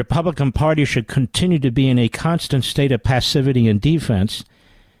how the Republican Party should continue to be in a constant state of passivity and defense,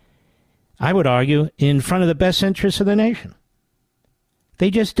 I would argue, in front of the best interests of the nation. They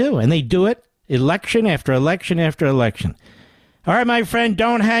just do, and they do it election after election after election. All right, my friend,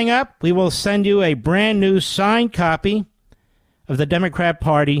 don't hang up. We will send you a brand new signed copy of The Democrat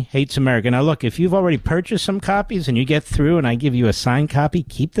Party Hates America. Now, look, if you've already purchased some copies and you get through and I give you a signed copy,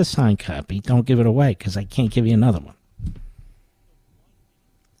 keep the signed copy. Don't give it away because I can't give you another one.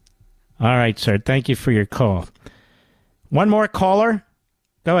 All right, sir. Thank you for your call. One more caller?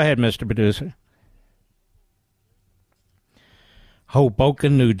 Go ahead, Mr. Producer.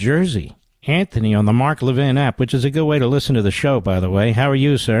 Hoboken, New Jersey. Anthony on the Mark Levin app, which is a good way to listen to the show, by the way. How are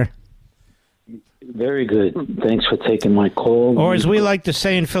you, sir? Very good. Thanks for taking my call. Or as we like to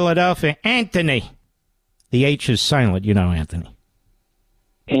say in Philadelphia, Anthony. The H is silent, you know, Anthony.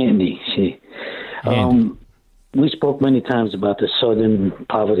 Andy, see. We spoke many times about the Southern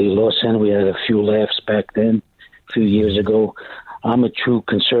Poverty Law Center. We had a few laughs back then, a few years ago. I'm a true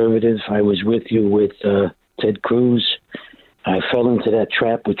conservative. I was with you with Ted Cruz. I fell into that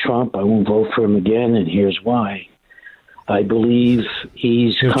trap with Trump. I won't vote for him again, and here's why. I believe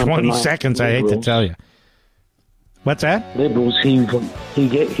he's 20 seconds, I hate to tell you. What's that? Liberals,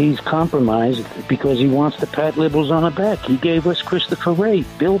 he's compromised because he wants to pat liberals on the back. He gave us Christopher Wray,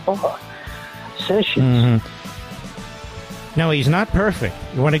 Bill Barr, Sessions. Mm-hmm. No, he's not perfect.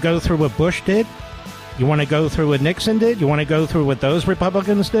 You want to go through what Bush did? You want to go through what Nixon did? You want to go through what those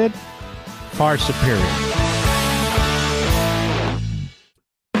Republicans did? Far superior.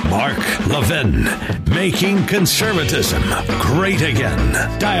 Mark Levin, making conservatism great again.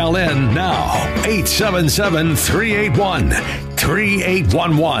 Dial in now,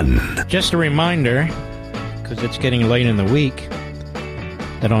 877-381-3811. Just a reminder, because it's getting late in the week,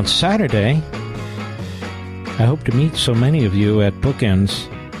 that on Saturday, I hope to meet so many of you at Bookends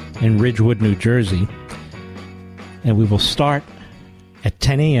in Ridgewood, New Jersey. And we will start at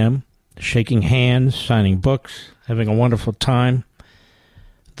 10 a.m., shaking hands, signing books, having a wonderful time.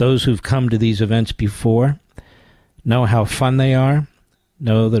 Those who've come to these events before know how fun they are,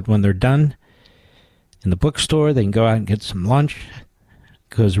 know that when they're done in the bookstore, they can go out and get some lunch,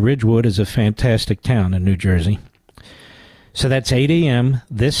 because Ridgewood is a fantastic town in New Jersey. So that's 8 a.m.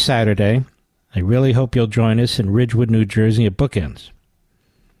 this Saturday. I really hope you'll join us in Ridgewood, New Jersey at Bookends.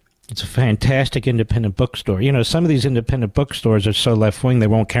 It's a fantastic independent bookstore. You know, some of these independent bookstores are so left-wing they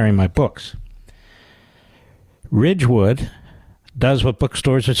won't carry my books. Ridgewood does what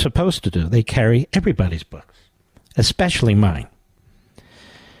bookstores are supposed to do. They carry everybody's books, especially mine.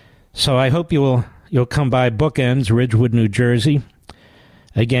 So I hope you'll come by Bookends, Ridgewood, New Jersey.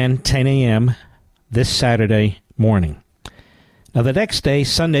 Again, 10 a.m. this Saturday morning. Now, the next day,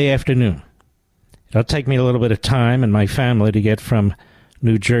 Sunday afternoon. It'll take me a little bit of time and my family to get from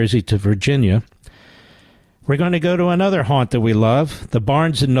New Jersey to Virginia. We're going to go to another haunt that we love, the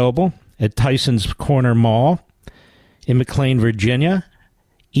Barnes & Noble at Tyson's Corner Mall in McLean, Virginia.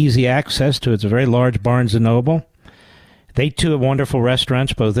 Easy access to its very large Barnes & Noble. They, too, have wonderful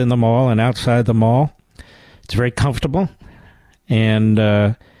restaurants both in the mall and outside the mall. It's very comfortable. And,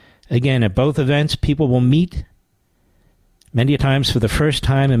 again, at both events, people will meet many times for the first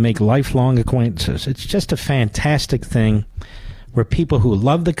time and make lifelong acquaintances. It's just a fantastic thing where people who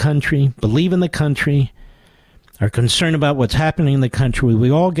love the country, believe in the country, are concerned about what's happening in the country, we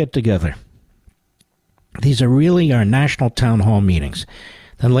all get together. These are really our national town hall meetings.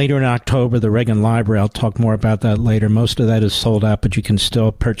 Then later in October, the Reagan Library, I'll talk more about that later. Most of that is sold out, but you can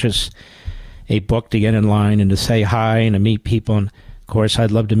still purchase a book to get in line and to say hi and to meet people. And, of course,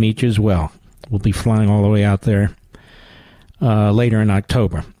 I'd love to meet you as well. We'll be flying all the way out there later in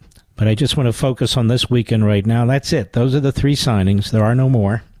October. But I just want to focus on this weekend right now. That's it. Those are the 3 signings. There are no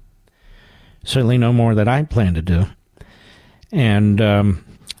more. Certainly no more that I plan to do. And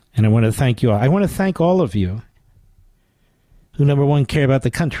I want to thank you all. I want to thank all of you who, number one, care about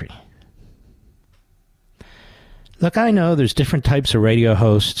the country. Look, I know there's different types of radio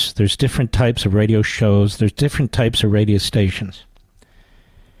hosts. There's different types of radio shows. There's different types of radio stations.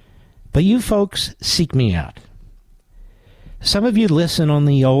 But you folks seek me out. Some of you listen on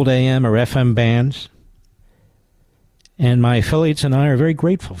the old AM or FM bands, and my affiliates and I are very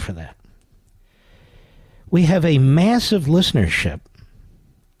grateful for that. We have a massive listenership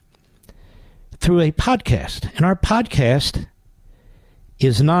through a podcast, and our podcast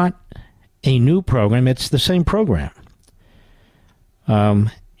is not a new program, it's the same program.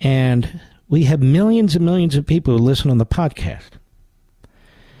 And we have millions and millions of people who listen on the podcast.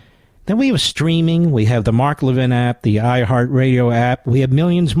 Then we have streaming, we have the Mark Levin app, the iHeartRadio app, we have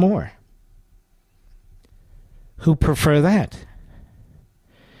millions more who prefer that.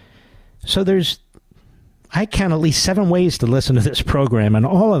 So I count at least 7 ways to listen to this program, and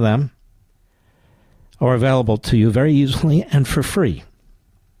all of them are available to you very easily and for free.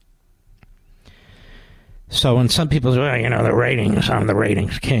 So when some people say, well, the ratings, I'm the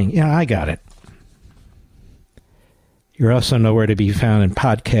ratings king. Yeah, I got it. You're also nowhere to be found in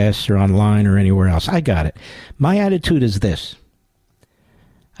podcasts or online or anywhere else. I got it. My attitude is this.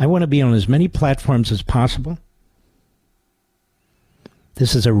 I want to be on as many platforms as possible.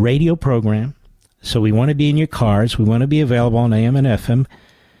 This is a radio program, so we want to be in your cars. We want to be available on AM and FM.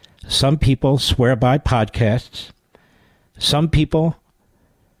 Some people swear by podcasts. Some people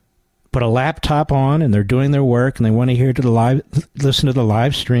put a laptop on and they're doing their work and they want to listen to the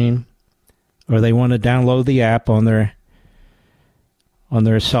live stream, or they want to download the app on their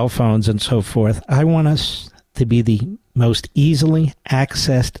cell phones and so forth. I want us to be the most easily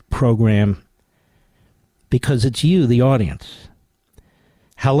accessed program because it's you, the audience.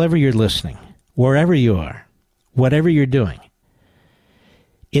 However you're listening, wherever you are, whatever you're doing,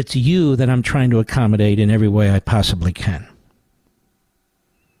 it's you that I'm trying to accommodate in every way I possibly can.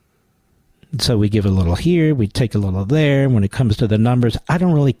 And so we give a little here, we take a little there. When it comes to the numbers, I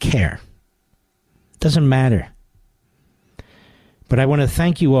don't really care. It doesn't matter. But I want to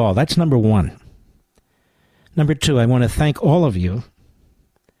thank you all. That's number one. Number two, I want to thank all of you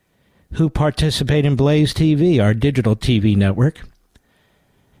who participate in Blaze TV, our digital TV network,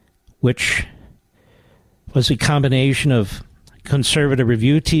 which was a combination of Conservative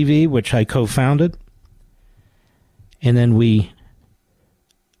Review TV, which I co-founded, and then we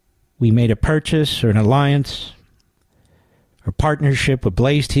made a purchase or an alliance or partnership with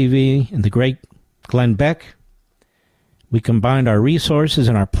Blaze TV and the great Glenn Beck. We combined our resources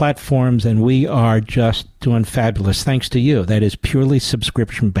and our platforms, and we are just doing fabulous thanks to you. That is purely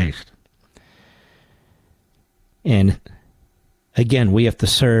subscription-based. And, again, we have to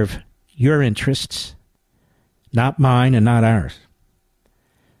serve your interests, not mine and not ours.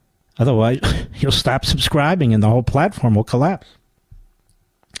 Otherwise, you'll stop subscribing and the whole platform will collapse.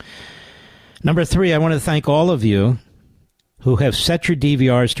 Number 3, I want to thank all of you who have set your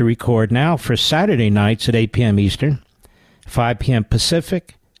DVRs to record now for Saturday nights at 8 p.m. Eastern, 5 p.m.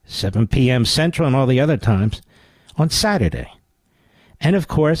 Pacific, 7 p.m. Central, and all the other times on Saturday. And, of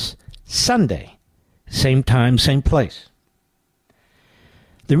course, Sunday, same time, same place.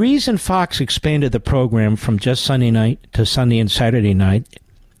 The reason Fox expanded the program from just Sunday night to Sunday and Saturday night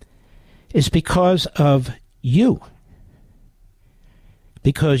is because of you.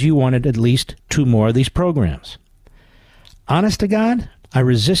 Because you wanted at least 2 more of these programs. Honest to God, I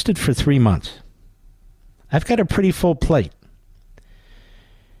resisted for 3 months. I've got a pretty full plate.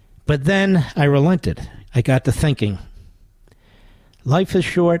 But then I relented. I got to thinking, life is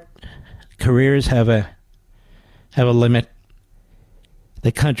short. Careers have a limit.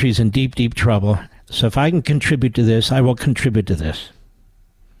 The country's in deep, deep trouble. So if I can contribute to this, I will contribute to this.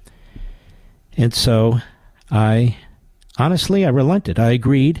 And so I relented. I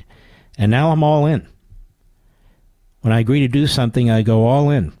agreed, and now I'm all in. When I agree to do something, I go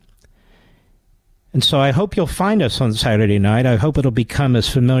all in. And so I hope you'll find us on Saturday night. I hope it'll become as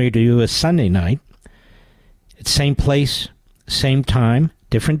familiar to you as Sunday night. It's same place, same time,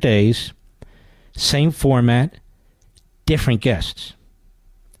 different days, same format, different guests.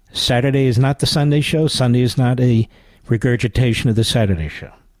 Saturday is not the Sunday show. Sunday is not a regurgitation of the Saturday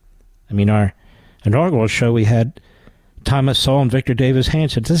show. I mean, our inaugural show, we had Thomas Sowell and Victor Davis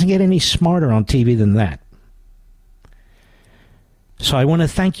Hanson. It doesn't get any smarter on TV than that. So I want to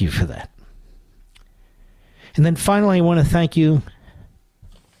thank you for that. And then finally, I want to thank you,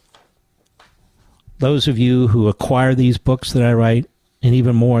 those of you who acquire these books that I write, and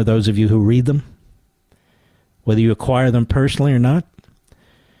even more, those of you who read them, whether you acquire them personally or not.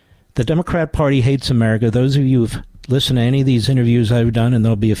 The Democrat Party hates America. Those of you who've listened to any of these interviews I've done, and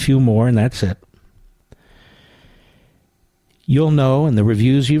there'll be a few more, and that's it. You'll know in the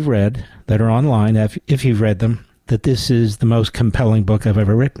reviews you've read that are online, if you've read them, that this is the most compelling book I've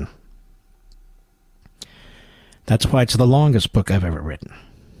ever written. That's why it's the longest book I've ever written.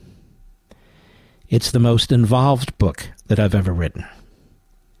 It's the most involved book that I've ever written.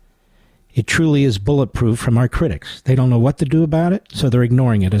 It truly is bulletproof from our critics. They don't know what to do about it, so they're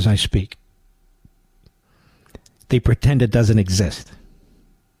ignoring it as I speak. They pretend it doesn't exist.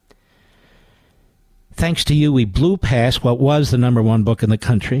 Thanks to you, we blew past what was the #1 book in the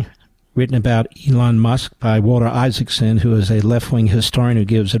country, written about Elon Musk by Walter Isaacson, who is a left-wing historian who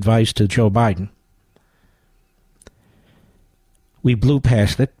gives advice to Joe Biden. We blew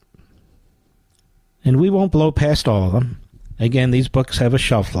past it, and we won't blow past all of them. Again, these books have a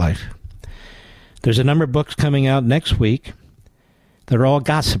shelf life. There's a number of books coming out next week that are all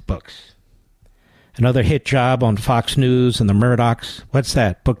gossip books. Another hit job on Fox News and the Murdochs. What's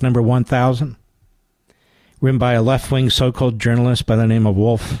that? Book number 1000? Written by a left-wing so-called journalist by the name of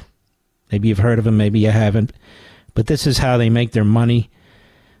Wolf. Maybe you've heard of him, maybe you haven't. But this is how they make their money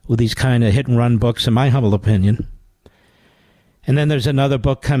with these kind of hit-and-run books, in my humble opinion. And then there's another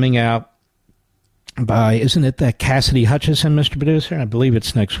book coming out by, isn't it that Cassidy Hutchison, Mr. Producer? I believe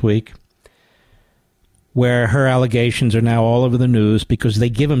it's next week. Where her allegations are now all over the news because they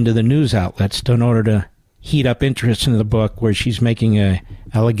give them to the news outlets in order to heat up interest in the book, where she's making an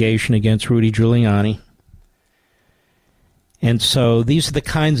allegation against Rudy Giuliani. And so these are the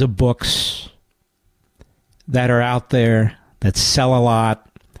kinds of books that are out there that sell a lot.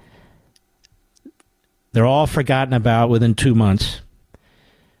 They're all forgotten about within 2 months.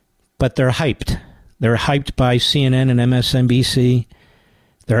 But they're hyped. They're hyped by CNN and MSNBC.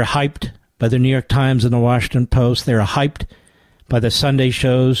 They're hyped by the New York Times and the Washington Post. They're hyped by the Sunday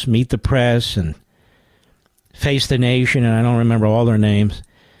shows, Meet the Press and Face the Nation, and I don't remember all their names.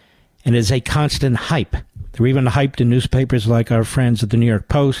 And it's a constant hype. They're even hyped in newspapers like our friends at the New York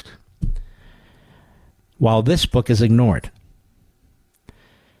Post, while this book is ignored.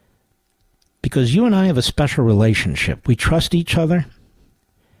 Because you and I have a special relationship. We trust each other,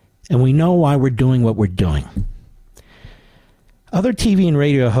 and we know why we're doing what we're doing. Other TV and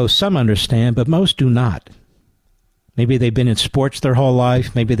radio hosts, some understand, but most do not. Maybe they've been in sports their whole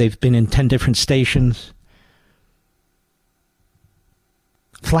life. Maybe they've been in 10 different stations.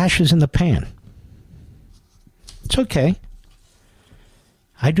 Flashes in the pan. It's okay.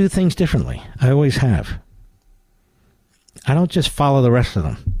 I do things differently. I always have. I don't just follow the rest of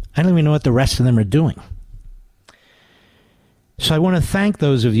them. I don't even know what the rest of them are doing. So I want to thank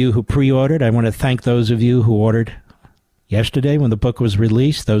those of you who pre-ordered. I want to thank those of you who ordered yesterday when the book was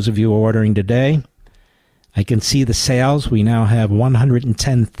released. Those of you who are ordering today. I can see the sales. We now have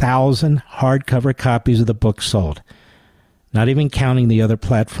 110,000 hardcover copies of the book sold. Not even counting the other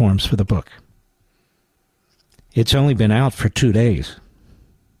platforms for the book. It's only been out for 2 days.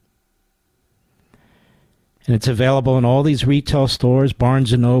 And it's available in all these retail stores,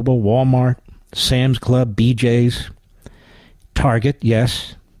 Barnes & Noble, Walmart, Sam's Club, BJ's, Target,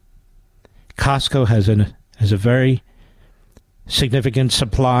 yes. Costco has a very significant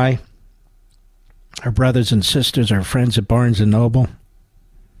supply. Our brothers and sisters, our friends at Barnes & Noble.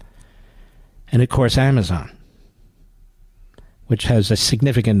 And, of course, Amazon, which has a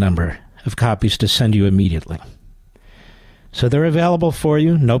significant number of copies to send you immediately. So they're available for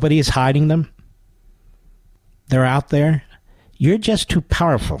you. Nobody is hiding them. They're out there. You're just too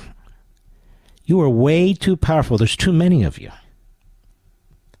powerful. You are way too powerful. There's too many of you.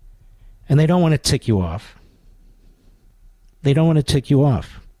 And they don't want to tick you off. They don't want to tick you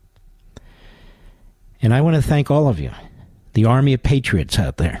off. And I want to thank all of you, the army of patriots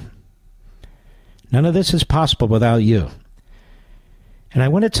out there. None of this is possible without you. And I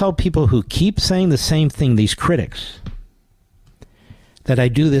want to tell people who keep saying the same thing, these critics, that I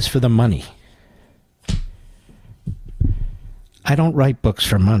do this for the money. I don't write books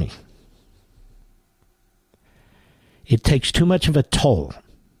for money. It takes too much of a toll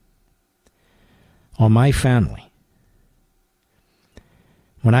on my family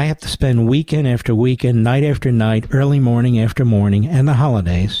when I have to spend weekend after weekend, night after night, early morning after morning, and the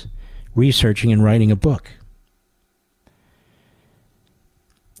holidays researching and writing a book.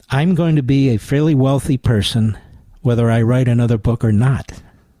 I'm going to be a fairly wealthy person whether I write another book or not.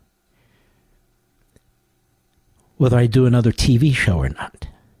 Whether I do another TV show or not.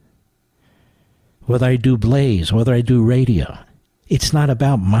 Whether I do Blaze, whether I do radio. It's not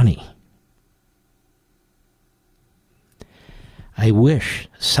about money. I wish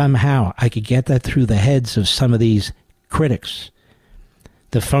somehow I could get that through the heads of some of these critics,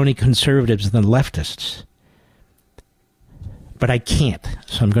 the phony conservatives and the leftists. But I can't,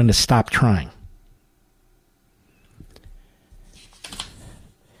 so I'm going to stop trying.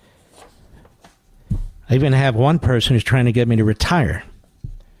 I even have one person who's trying to get me to retire.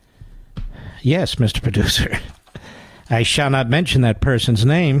 Yes, Mr. Producer. I shall not mention that person's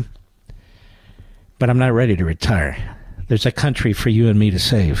name, but I'm not ready to retire. There's a country for you and me to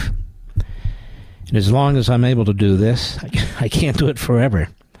save. And as long as I'm able to do this, I can't do it forever.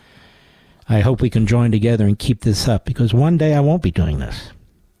 I hope we can join together and keep this up, because one day I won't be doing this,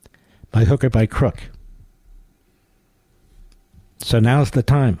 by hook or by crook. So now's the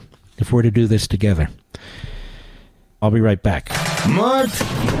time, if we're to do this together. I'll be right back. Mark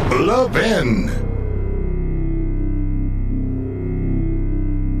Levin.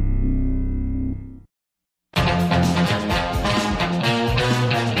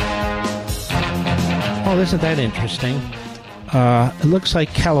 Oh, isn't that interesting? It looks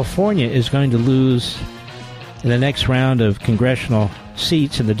like California is going to lose in the next round of congressional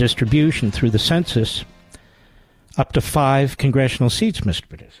seats in the distribution through the census up to 5 congressional seats, Mr.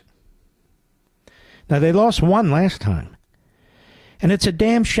 Producer. Now, they lost 1 last time, and it's a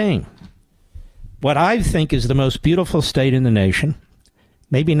damn shame. What I think is the most beautiful state in the nation,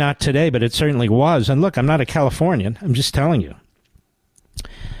 maybe not today, but it certainly was, and look, I'm not a Californian, I'm just telling you,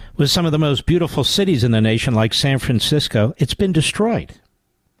 was some of the most beautiful cities in the nation, like San Francisco. It's been destroyed.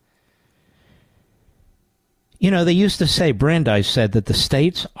 You know, they used to say, Brandeis said, that the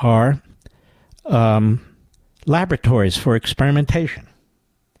states are laboratories for experimentation.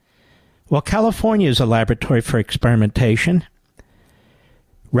 Well, California is a laboratory for experimentation.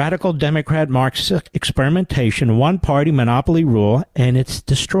 Radical Democrat Marxist experimentation, one-party monopoly rule, and it's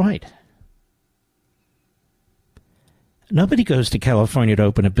destroyed. Nobody goes to California to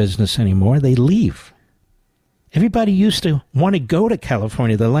open a business anymore. They leave. Everybody used to want to go to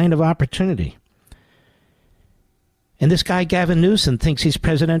California, the land of opportunity. And this guy, Gavin Newsom, thinks he's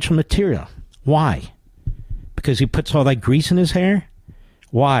presidential material. Why? Because he puts all that grease in his hair?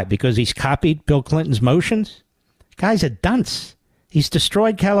 Why? Because he's copied Bill Clinton's motions? Guy's a dunce. He's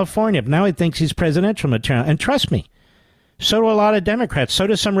destroyed California, but now he thinks he's presidential material. And trust me, so do a lot of Democrats. So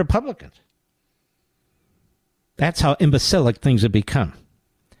do some Republicans. That's how imbecilic things have become.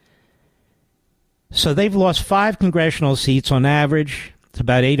 So they've lost 5 congressional seats on average. It's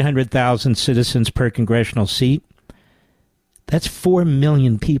about 800,000 citizens per congressional seat. That's 4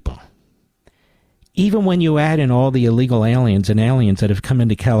 million people. Even when you add in all the illegal aliens and aliens that have come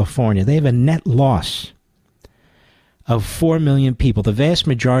into California, they have a net loss of 4 million people, the vast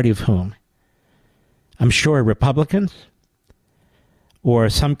majority of whom, I'm sure, are Republicans or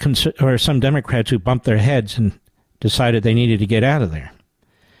some Democrats who bumped their heads and decided they needed to get out of there.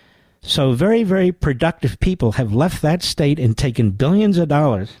 So very, very productive people have left that state and taken billions of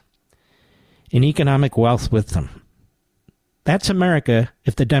dollars in economic wealth with them. That's America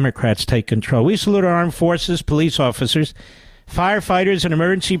if the Democrats take control. We salute our armed forces, police officers, firefighters and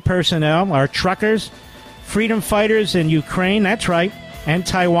emergency personnel, our truckers, freedom fighters in Ukraine, that's right, and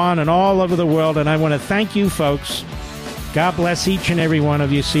Taiwan and all over the world. And I want to thank you, folks. God bless each and every one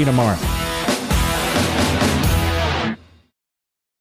of you. See you tomorrow.